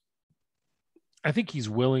others? I think he's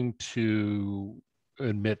willing to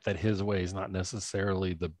admit that his way is not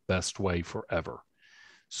necessarily the best way forever.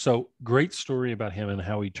 So great story about him and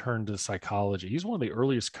how he turned to psychology. He's one of the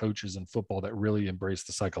earliest coaches in football that really embraced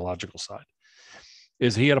the psychological side.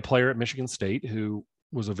 He had a player at Michigan State who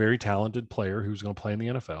was a very talented player who was going to play in the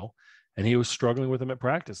NFL, and he was struggling with him at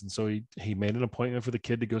practice. And so he made an appointment for the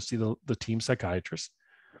kid to go see the team psychiatrist.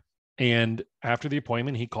 And after the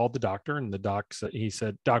appointment, he called the doctor, and he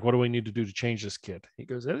said, Doc, what do we need to do to change this kid? He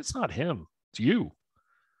goes, it's not him. It's you.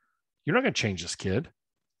 You're not going to change this kid.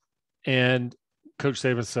 And Coach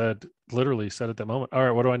Saban literally said at that moment, all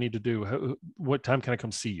right, what do I need to do? What time can I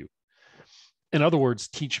come see you? In other words,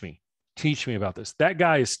 teach me about this. That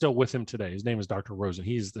guy is still with him today. His name is Dr. Rosen.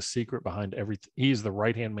 He's the secret behind everything. He's the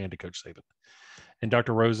right-hand man to Coach Saban. And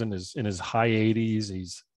Dr. Rosen is in his high 80s.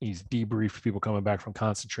 He's debriefed people coming back from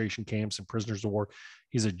concentration camps and prisoners of war.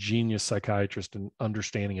 He's a genius psychiatrist and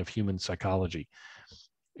understanding of human psychology.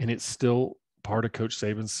 And it's still part of Coach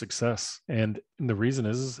Saban's success. And the reason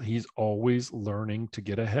is he's always learning to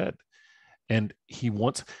get ahead. And he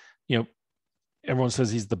wants, everyone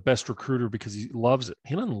says he's the best recruiter because he loves it.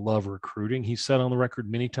 He doesn't love recruiting. He's said on the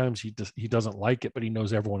record many times he doesn't like it, but he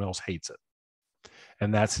knows everyone else hates it.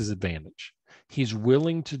 And that's his advantage. He's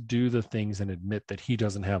willing to do the things and admit that he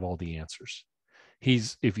doesn't have all the answers.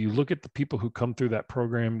 If you look at the people who come through that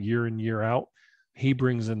program year in, year out, he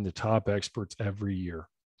brings in the top experts every year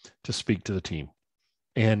to speak to the team.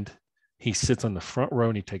 And he sits on the front row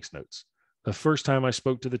and he takes notes. The first time I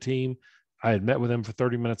spoke to the team, I had met with him for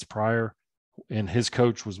 30 minutes prior, and his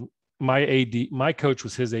coach was my AD. My coach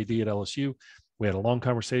was his AD at LSU. We had a long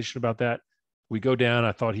conversation about that. We go down.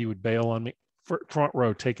 I thought he would bail on me. Front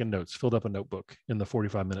row, taking notes, filled up a notebook in the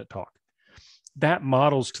 45-minute talk. That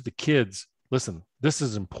models to the kids, listen, this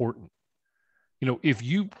is important. If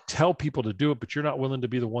you tell people to do it, but you're not willing to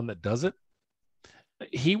be the one that does it,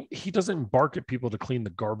 he doesn't bark at people to clean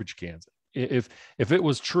the garbage cans. If it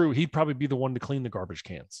was true, he'd probably be the one to clean the garbage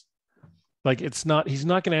cans. He's not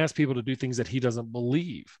going to ask people to do things that he doesn't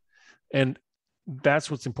believe. And that's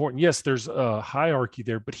what's important. Yes, there's a hierarchy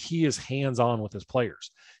there, but he is hands-on with his players.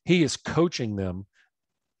 He is coaching them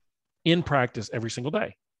in practice every single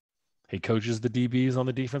day. He coaches the DBs on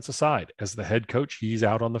the defensive side. As the head coach, he's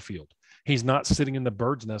out on the field. He's not sitting in the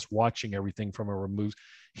bird's nest watching everything from a remove.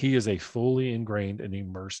 He is a fully ingrained and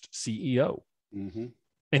immersed CEO. Mm-hmm.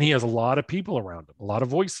 And he has a lot of people around him, a lot of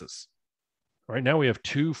voices. Right now we have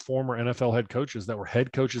 2 former NFL head coaches that were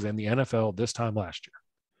head coaches in the NFL this time last year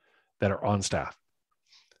that are on staff.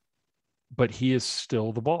 But he is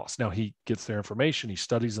still the boss. Now he gets their information. He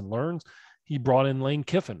studies and learns. He brought in Lane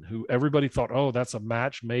Kiffin, who everybody thought, oh, that's a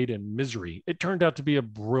match made in misery. It turned out to be a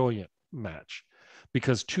brilliant match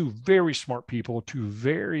because 2 very smart people, 2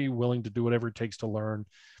 very willing to do whatever it takes to learn.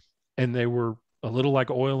 And they were a little like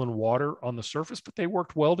oil and water on the surface, but they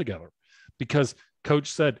worked well together because coach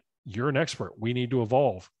said, you're an expert. We need to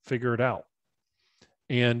evolve, figure it out.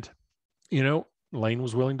 And, Lane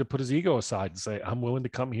was willing to put his ego aside and say, I'm willing to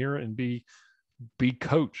come here and be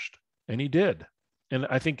coached. And he did. And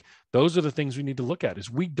I think those are the things we need to look at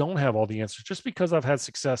is we don't have all the answers. Just because I've had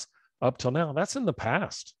success up till now, that's in the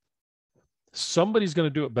past. Somebody's going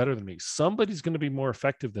to do it better than me. Somebody's going to be more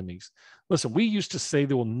effective than me. Listen, we used to say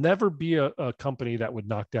there will never be a company that would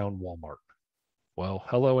knock down Walmart. Well,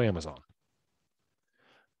 hello, Amazon.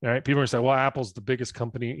 All right. People are going to say, well, Apple's the biggest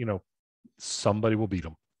company, somebody will beat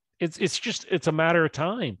them. It's a matter of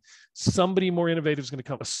time. Somebody more innovative is going to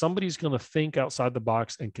come. Somebody's going to think outside the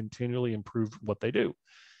box and continually improve what they do.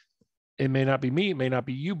 It may not be me, it may not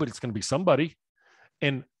be you, but it's going to be somebody.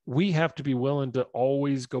 And we have to be willing to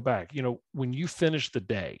always go back. When you finish the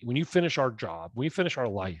day, when you finish our job, when you finish our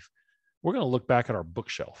life, we're going to look back at our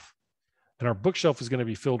bookshelf. And our bookshelf is going to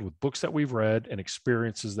be filled with books that we've read and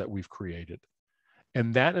experiences that we've created.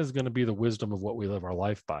 And that is going to be the wisdom of what we live our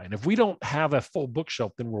life by. And if we don't have a full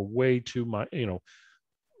bookshelf, then we're way too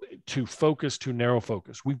focused, too narrow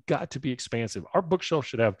focus. We've got to be expansive. Our bookshelf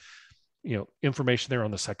should have, information there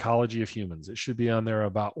on the psychology of humans. It should be on there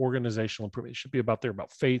about organizational improvement. It should be about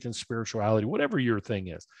faith and spirituality, whatever your thing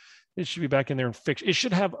is. It should be back in there in fiction. It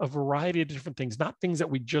should have a variety of different things, not things that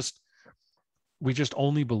we just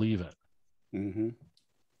only believe in. Mm-hmm.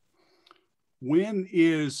 When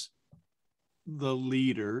is the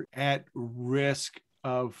leader at risk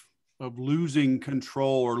of losing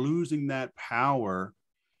control or losing that power?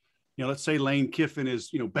 Let's say Lane Kiffin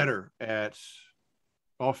is, better at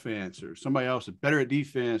offense, or somebody else is better at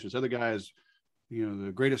defense, or this other guy is,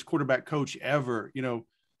 the greatest quarterback coach ever.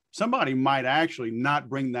 Somebody might actually not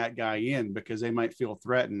bring that guy in because they might feel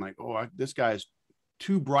threatened, like, oh, this guy's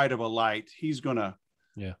too bright of a light. He's going to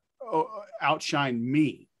outshine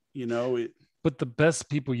me, But the best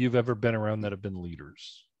people you've ever been around that have been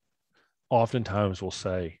leaders oftentimes will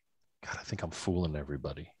say, God, I think I'm fooling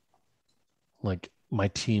everybody. Like, my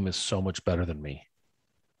team is so much better than me.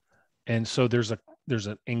 And so there's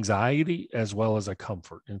an anxiety as well as a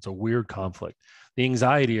comfort. And it's a weird conflict. The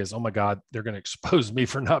anxiety is, oh my God, they're going to expose me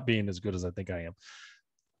for not being as good as I think I am.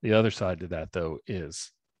 The other side to that, though,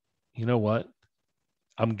 is, you know what?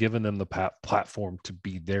 I'm giving them the platform to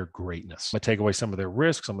be their greatness. I'm going to take away some of their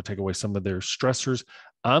risks. I'm going to take away some of their stressors.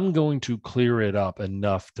 I'm going to clear it up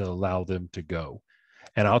enough to allow them to go.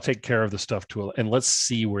 And I'll take care of the stuff and let's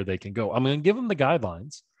see where they can go. I'm going to give them the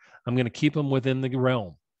guidelines. I'm going to keep them within the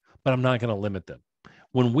realm, but I'm not going to limit them.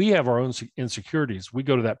 When we have our own insecurities, we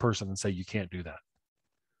go to that person and say, you can't do that.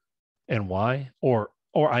 And why? Or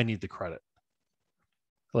I need the credit.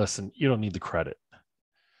 Listen, you don't need the credit.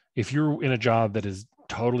 If you're in a job that is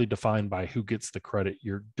totally defined by who gets the credit,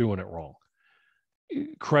 you're doing it wrong.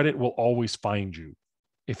 Credit will always find you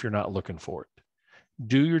if you're not looking for it.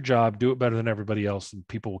 Do your job, do it better than everybody else, and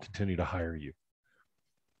people will continue to hire you.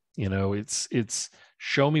 It's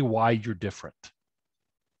show me why you're different.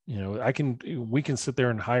 We can sit there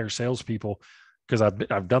and hire salespeople because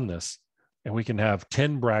I've done this, and we can have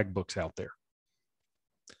 10 brag books out there.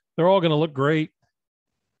 They're all going to look great,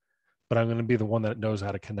 but I'm going to be the one that knows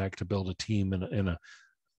how to connect, to build a team and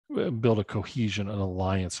build a cohesion, an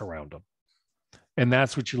alliance around them. And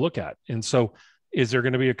that's what you look at. And so is there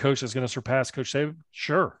going to be a coach that's going to surpass Coach Saban?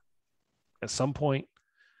 Sure. At some point,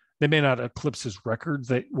 they may not eclipse his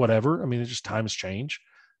records, whatever. I mean, it's just times change,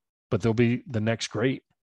 but there'll be the next great.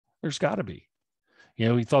 There's got to be.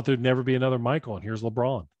 We thought there'd never be another Michael, and here's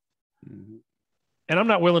LeBron. Mm-hmm. And I'm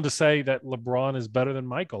not willing to say that LeBron is better than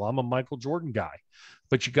Michael. I'm a Michael Jordan guy.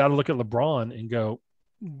 But you got to look at LeBron and go,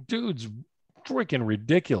 dude's freaking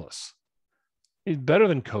ridiculous. He's better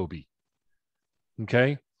than Kobe.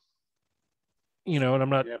 Okay. And I'm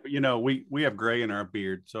not. Yeah, but we have gray in our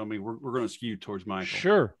beard. So, I mean, we're going to skew towards Michael.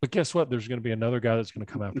 Sure. But guess what? There's going to be another guy that's going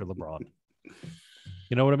to come after LeBron.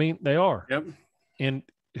 You know what I mean? They are. Yep. And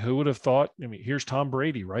who would have thought? I mean, here's Tom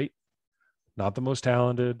Brady, right? Not the most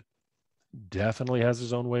talented. Definitely has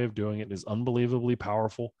his own way of doing it. Is unbelievably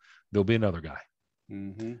powerful. There'll be another guy.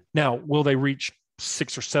 Mm-hmm. Now, will they reach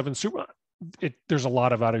 6 or 7 Super? There's a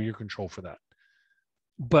lot out of your control for that.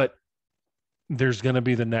 But there's going to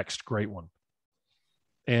be the next great one.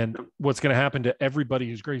 And what's going to happen to everybody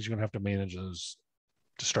who's great is you're going to have to manage those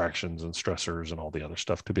distractions and stressors and all the other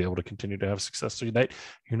stuff to be able to continue to have success. So that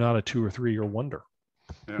you're not a 2 or 3 year wonder.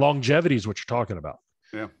 Yeah. Longevity is what you're talking about.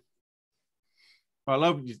 Yeah. I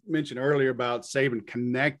love what you mentioned earlier about Saban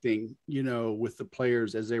connecting, with the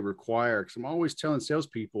players as they require. Because I'm always telling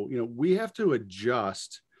salespeople, we have to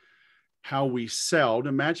adjust how we sell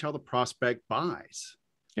to match how the prospect buys.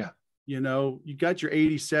 Yeah. You got your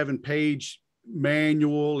 87-page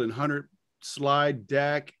manual and 100-slide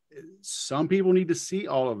deck. Some people need to see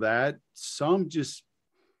all of that. Some just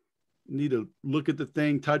need to look at the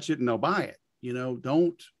thing, touch it, and they'll buy it.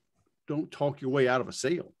 Don't talk your way out of a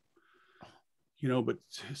sale. But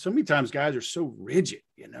so many times guys are so rigid,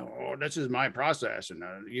 oh, this is my process. And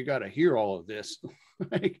you got to hear all of this.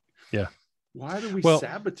 Yeah. Why do we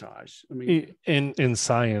sabotage? I mean, in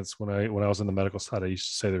science, when I was in the medical side, I used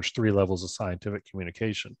to say there's 3 levels of scientific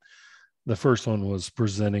communication. The first one was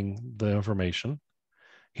presenting the information.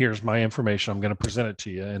 Here's my information. I'm going to present it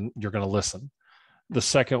to you and you're going to listen. The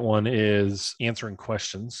second one is answering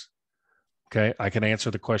questions. Okay. I can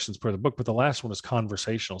answer the questions per the book, but the last one is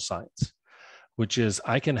conversational science, which is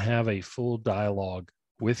I can have a full dialogue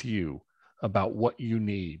with you about what you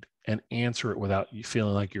need and answer it without you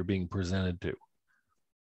feeling like you're being presented to.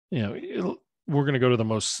 We're going to go to the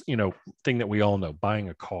most, thing that we all know, buying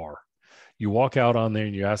a car. You walk out on there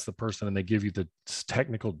and you ask the person and they give you the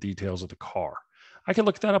technical details of the car. I can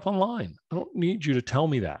look that up online. I don't need you to tell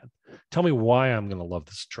me that. Tell me why I'm going to love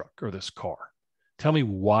this truck or this car. Tell me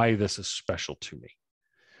why this is special to me.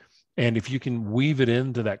 And if you can weave it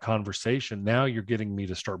into that conversation, now you're getting me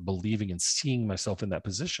to start believing and seeing myself in that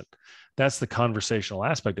position. That's the conversational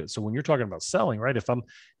aspect of it. So when you're talking about selling, right? If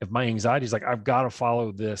my anxiety is like, I've got to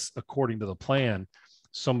follow this according to the plan.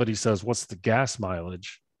 Somebody says, what's the gas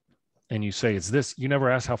mileage? And you say, it's this. You never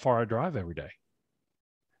ask how far I drive every day.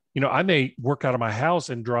 I may work out of my house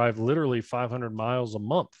and drive literally 500 miles a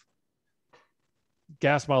month.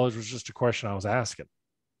 Gas mileage was just a question I was asking.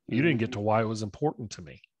 You didn't get to why it was important to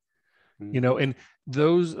me. And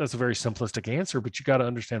that's a very simplistic answer, but you got to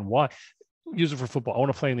understand why. Use it for football. I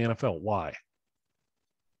want to play in the NFL. Why?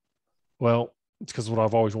 Well, it's because of what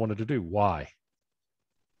I've always wanted to do. Why? I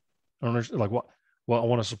don't understand. Like what? Well, I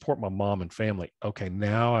want to support my mom and family. Okay,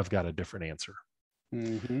 now I've got a different answer.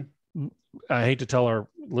 Mm-hmm. I hate to tell our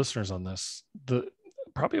listeners on this,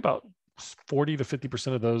 probably about 40 to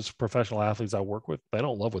 50% of those professional athletes I work with, they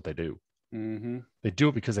don't love what they do. Mm-hmm. They do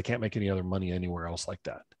it because they can't make any other money anywhere else like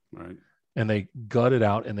that. Right. And they gut it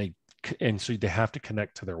out and so they have to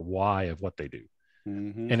connect to their why of what they do.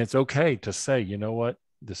 Mm-hmm. And it's okay to say, you know what,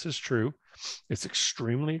 this is true. It's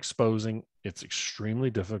extremely exposing. It's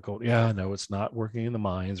extremely difficult. Yeah, I know it's not working in the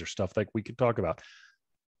mines or stuff like we could talk about,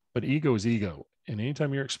 but ego is ego. And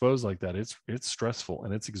anytime you're exposed like that, it's stressful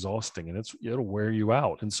and it's exhausting and it'll wear you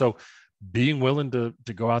out. And so being willing to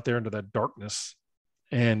go out there into that darkness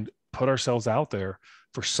and put ourselves out there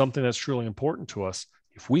for something that's truly important to us.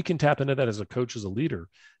 If we can tap into that as a coach, as a leader,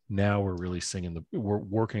 now we're really we're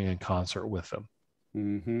working in concert with them.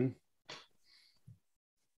 Mm-hmm.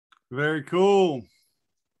 Very cool.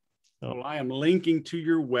 Oh. Well, I am linking to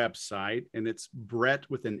your website, and it's Bhrett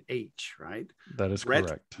with an H, right? That is Bhrett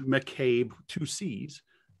correct. McCabe, 2 C's.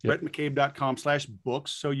 Yep.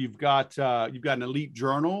 BrettMcCabe.com/books. So you've got an elite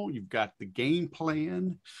journal, you've got the game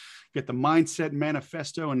plan, you got the mindset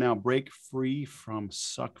manifesto, and now break free from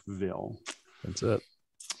Suckville. That's it.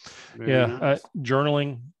 Very nice.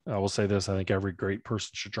 Journaling. I will say this: I think every great person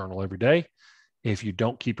should journal every day. If you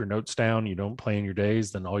don't keep your notes down, you don't plan your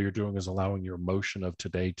days, then all you're doing is allowing your emotion of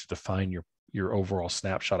today to define your overall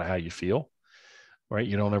snapshot of how you feel, right?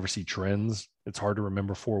 You don't ever see trends. It's hard to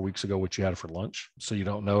remember 4 weeks ago what you had for lunch. So you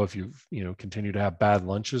don't know if you've, continue to have bad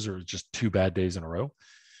lunches or just 2 bad days in a row.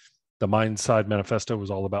 The Mindside Manifesto was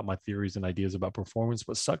all about my theories and ideas about performance,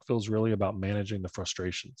 but Suckville is really about managing the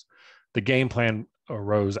frustrations. The game plan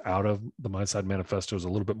arose out of the Mindside Manifesto is a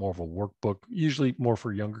little bit more of a workbook, usually more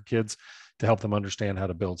for younger kids to help them understand how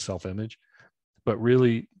to build self-image. But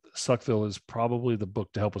really, Suckville is probably the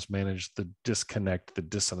book to help us manage the disconnect, the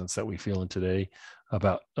dissonance that we feel in today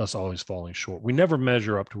about us always falling short. We never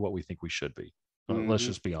measure up to what we think we should be. Let's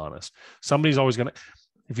just be honest. Somebody's always going to,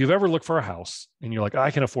 if you've ever looked for a house and you're like, I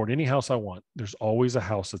can afford any house I want, there's always a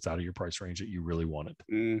house that's out of your price range that you really wanted.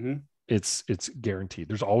 It's guaranteed.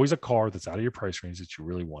 There's always a car that's out of your price range that you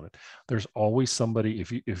really wanted. There's always somebody,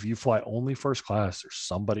 if you fly only first class, there's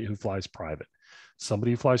somebody who flies private.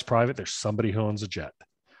 Somebody who flies private, there's somebody who owns a jet.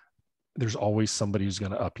 There's always somebody who's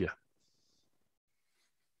going to up you.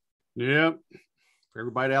 Yep. For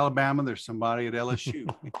everybody at Alabama, there's somebody at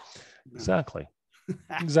LSU. Exactly.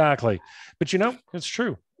 Exactly. But it's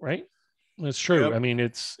true, right? It's true. Yep. I mean,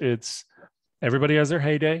 it's everybody has their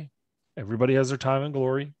heyday. Everybody has their time and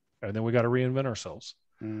glory. And then we got to reinvent ourselves.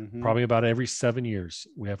 Probably about every 7 years,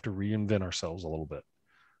 we have to reinvent ourselves a little bit.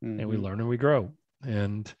 And we learn and we grow.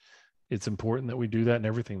 And it's important that we do that in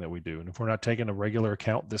everything that we do. And if we're not taking a regular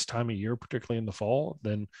account this time of year, particularly in the fall,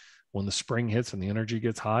 then when the spring hits and the energy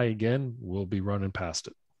gets high again, we'll be running past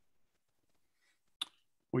it.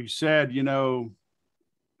 Well, you said,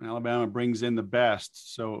 Alabama brings in the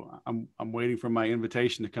best. So I'm waiting for my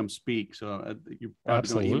invitation to come speak. So you're probably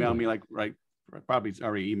going to email me probably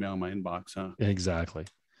already emailed my inbox, huh? Exactly.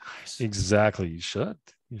 Nice. Exactly. You should.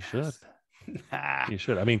 You should. You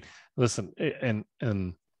should. I mean, listen, and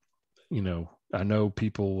I know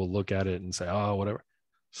people will look at it and say, oh, whatever.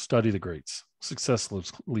 Study the greats. Success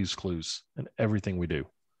leaves clues in everything we do.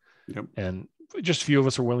 Yep. And just few of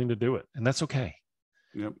us are willing to do it. And that's okay.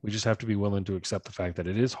 Yep. We just have to be willing to accept the fact that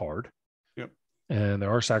it is hard. Yep. And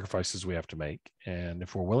there are sacrifices we have to make. And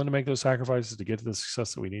if we're willing to make those sacrifices to get to the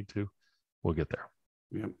success that we need to, we'll get there.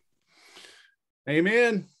 Yep.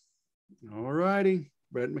 Amen. All righty.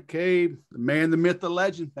 Bhrett McCabe, the man, the myth, the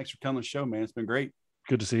legend. Thanks for coming on the show, man. It's been great.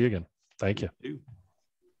 Good to see you again. Thank you.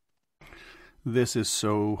 This is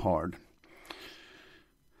so hard.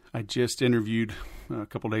 I just interviewed a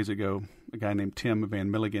couple days ago a guy named Tim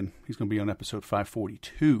Van Milligan. He's going to be on episode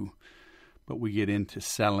 542. But we get into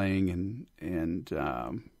selling and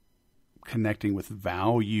connecting with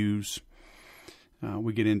values.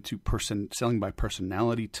 We get into selling by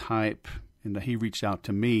personality type. And he reached out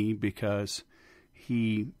to me because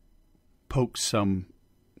he poked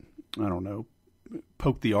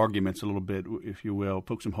the arguments a little bit, if you will,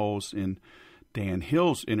 poked some holes in Dan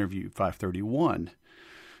Hill's interview, 531.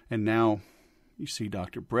 And now you see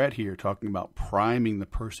Dr. Bhrett here talking about priming the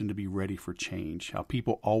person to be ready for change, how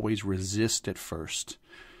people always resist at first,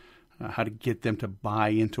 how to get them to buy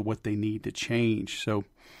into what they need to change. So,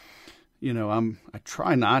 I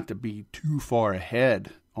try not to be too far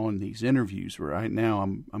ahead on these interviews. Right now,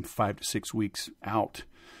 I'm 5 to 6 weeks out,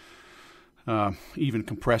 even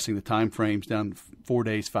compressing the time frames down to 4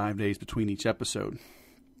 days, 5 days between each episode.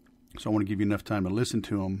 So I want to give you enough time to listen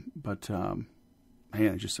to them. But man,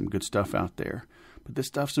 there's just some good stuff out there. But this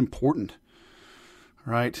stuff's important,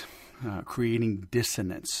 right? Creating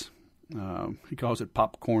dissonance. He calls it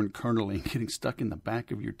popcorn kerneling, getting stuck in the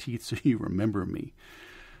back of your teeth so you remember me.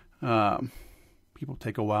 People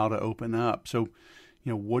take a while to open up. So,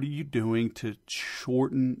 what are you doing to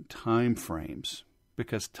shorten time frames?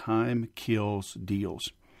 Because time kills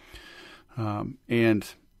deals. And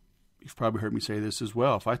you've probably heard me say this as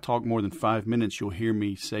well. If I talk more than 5 minutes, you'll hear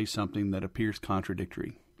me say something that appears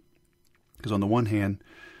contradictory. Because on the one hand,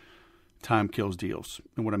 time kills deals.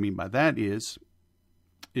 And what I mean by that is,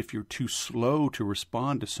 if you're too slow to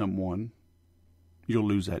respond to someone, you'll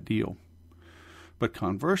lose that deal. But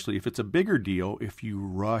conversely, if it's a bigger deal, if you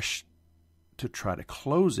rush to try to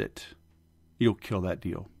close it, you'll kill that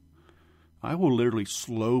deal. I will literally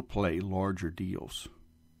slow play larger deals.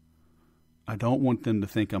 I don't want them to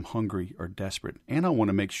think I'm hungry or desperate. And I want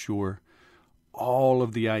to make sure all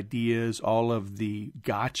of the ideas, all of the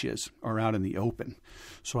gotchas are out in the open.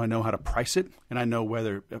 So I know how to price it, and I know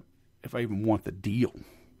if I even want the deal.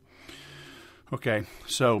 Okay,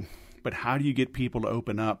 but how do you get people to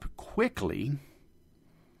open up quickly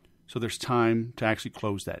so there's time to actually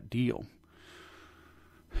close that deal?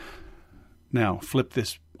 Now, flip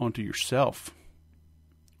this onto yourself.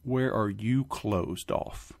 Where are you closed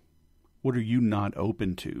off? What are you not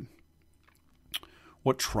open to?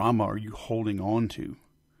 What trauma are you holding on to?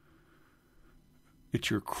 It's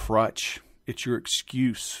your crutch. It's your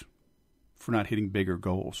excuse for not hitting bigger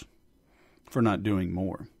goals, for not doing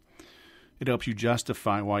more. It helps you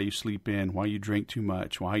justify why you sleep in, why you drink too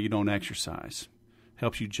much, why you don't exercise.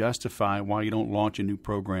 Helps you justify why you don't launch a new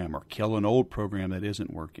program or kill an old program that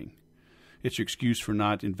isn't working. It's your excuse for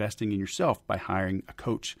not investing in yourself by hiring a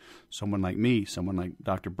coach, someone like me, someone like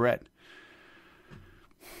Dr. Bhrett.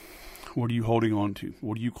 What are you holding on to?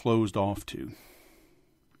 What are you closed off to?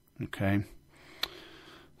 Okay?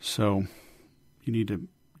 So you need to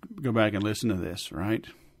go back and listen to this, right?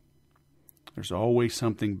 There's always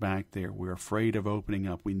something back there. We're afraid of opening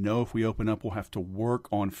up. We know if we open up, we'll have to work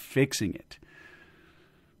on fixing it.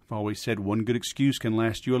 I've always said one good excuse can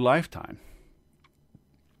last you a lifetime.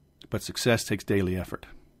 But success takes daily effort.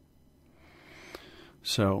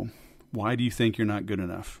 So, why do you think you're not good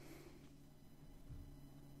enough?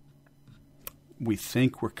 We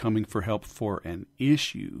think we're coming for help for an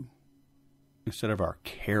issue instead of our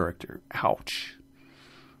character. Ouch.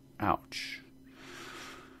 Ouch.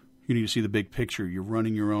 You need to see the big picture. You're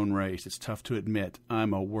running your own race. It's tough to admit.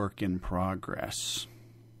 I'm a work in progress.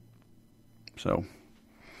 So,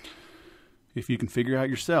 if you can figure out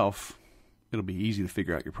yourself, it'll be easy to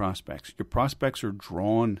figure out your prospects. Your prospects are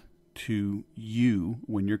drawn to you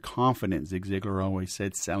when you're confident. Zig Ziglar always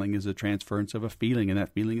said selling is a transference of a feeling, and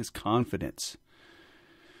that feeling is confidence.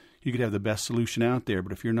 You could have the best solution out there,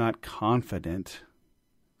 but if you're not confident,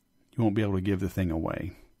 you won't be able to give the thing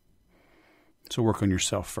away. So work on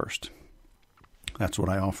yourself first. That's what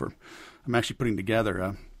I offer. I'm actually putting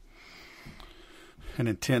together an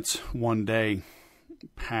intense one-day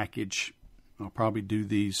package. I'll probably do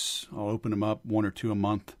these. I'll open them up 1 or 2 a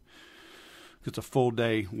month. It's a full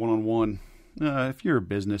day, one-on-one. If you're a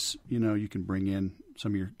business, you can bring in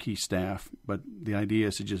some of your key staff. But the idea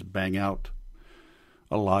is to just bang out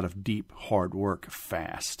a lot of deep, hard work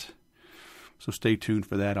fast. So stay tuned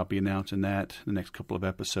for that. I'll be announcing that in the next couple of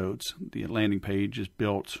episodes. The landing page is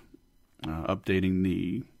built, updating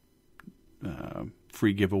the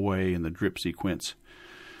free giveaway and the drip sequence.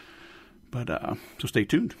 But so stay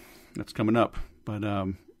tuned. That's coming up. But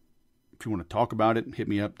if you want to talk about it, hit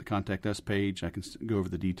me up, the Contact Us page. I can go over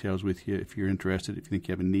the details with you if you're interested, if you think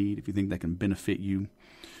you have a need, if you think that can benefit you.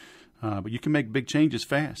 But you can make big changes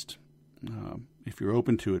fast if you're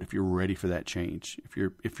open to it, if you're ready for that change, if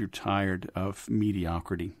you're tired of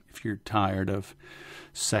mediocrity, if you're tired of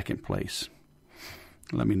second place.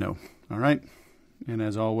 Let me know. All right? And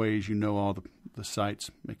as always, all the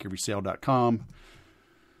sites, makeeverysale.com,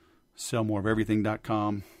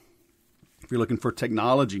 sellmoreofeverything.com. If you're looking for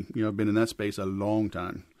technology, I've been in that space a long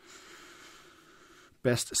time.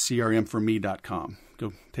 bestcrmforme.com.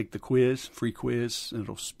 Go take the quiz, free quiz, and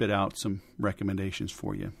it'll spit out some recommendations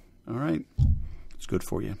for you. All right? It's good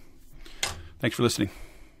for you. Thanks for listening.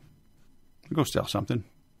 Go sell something.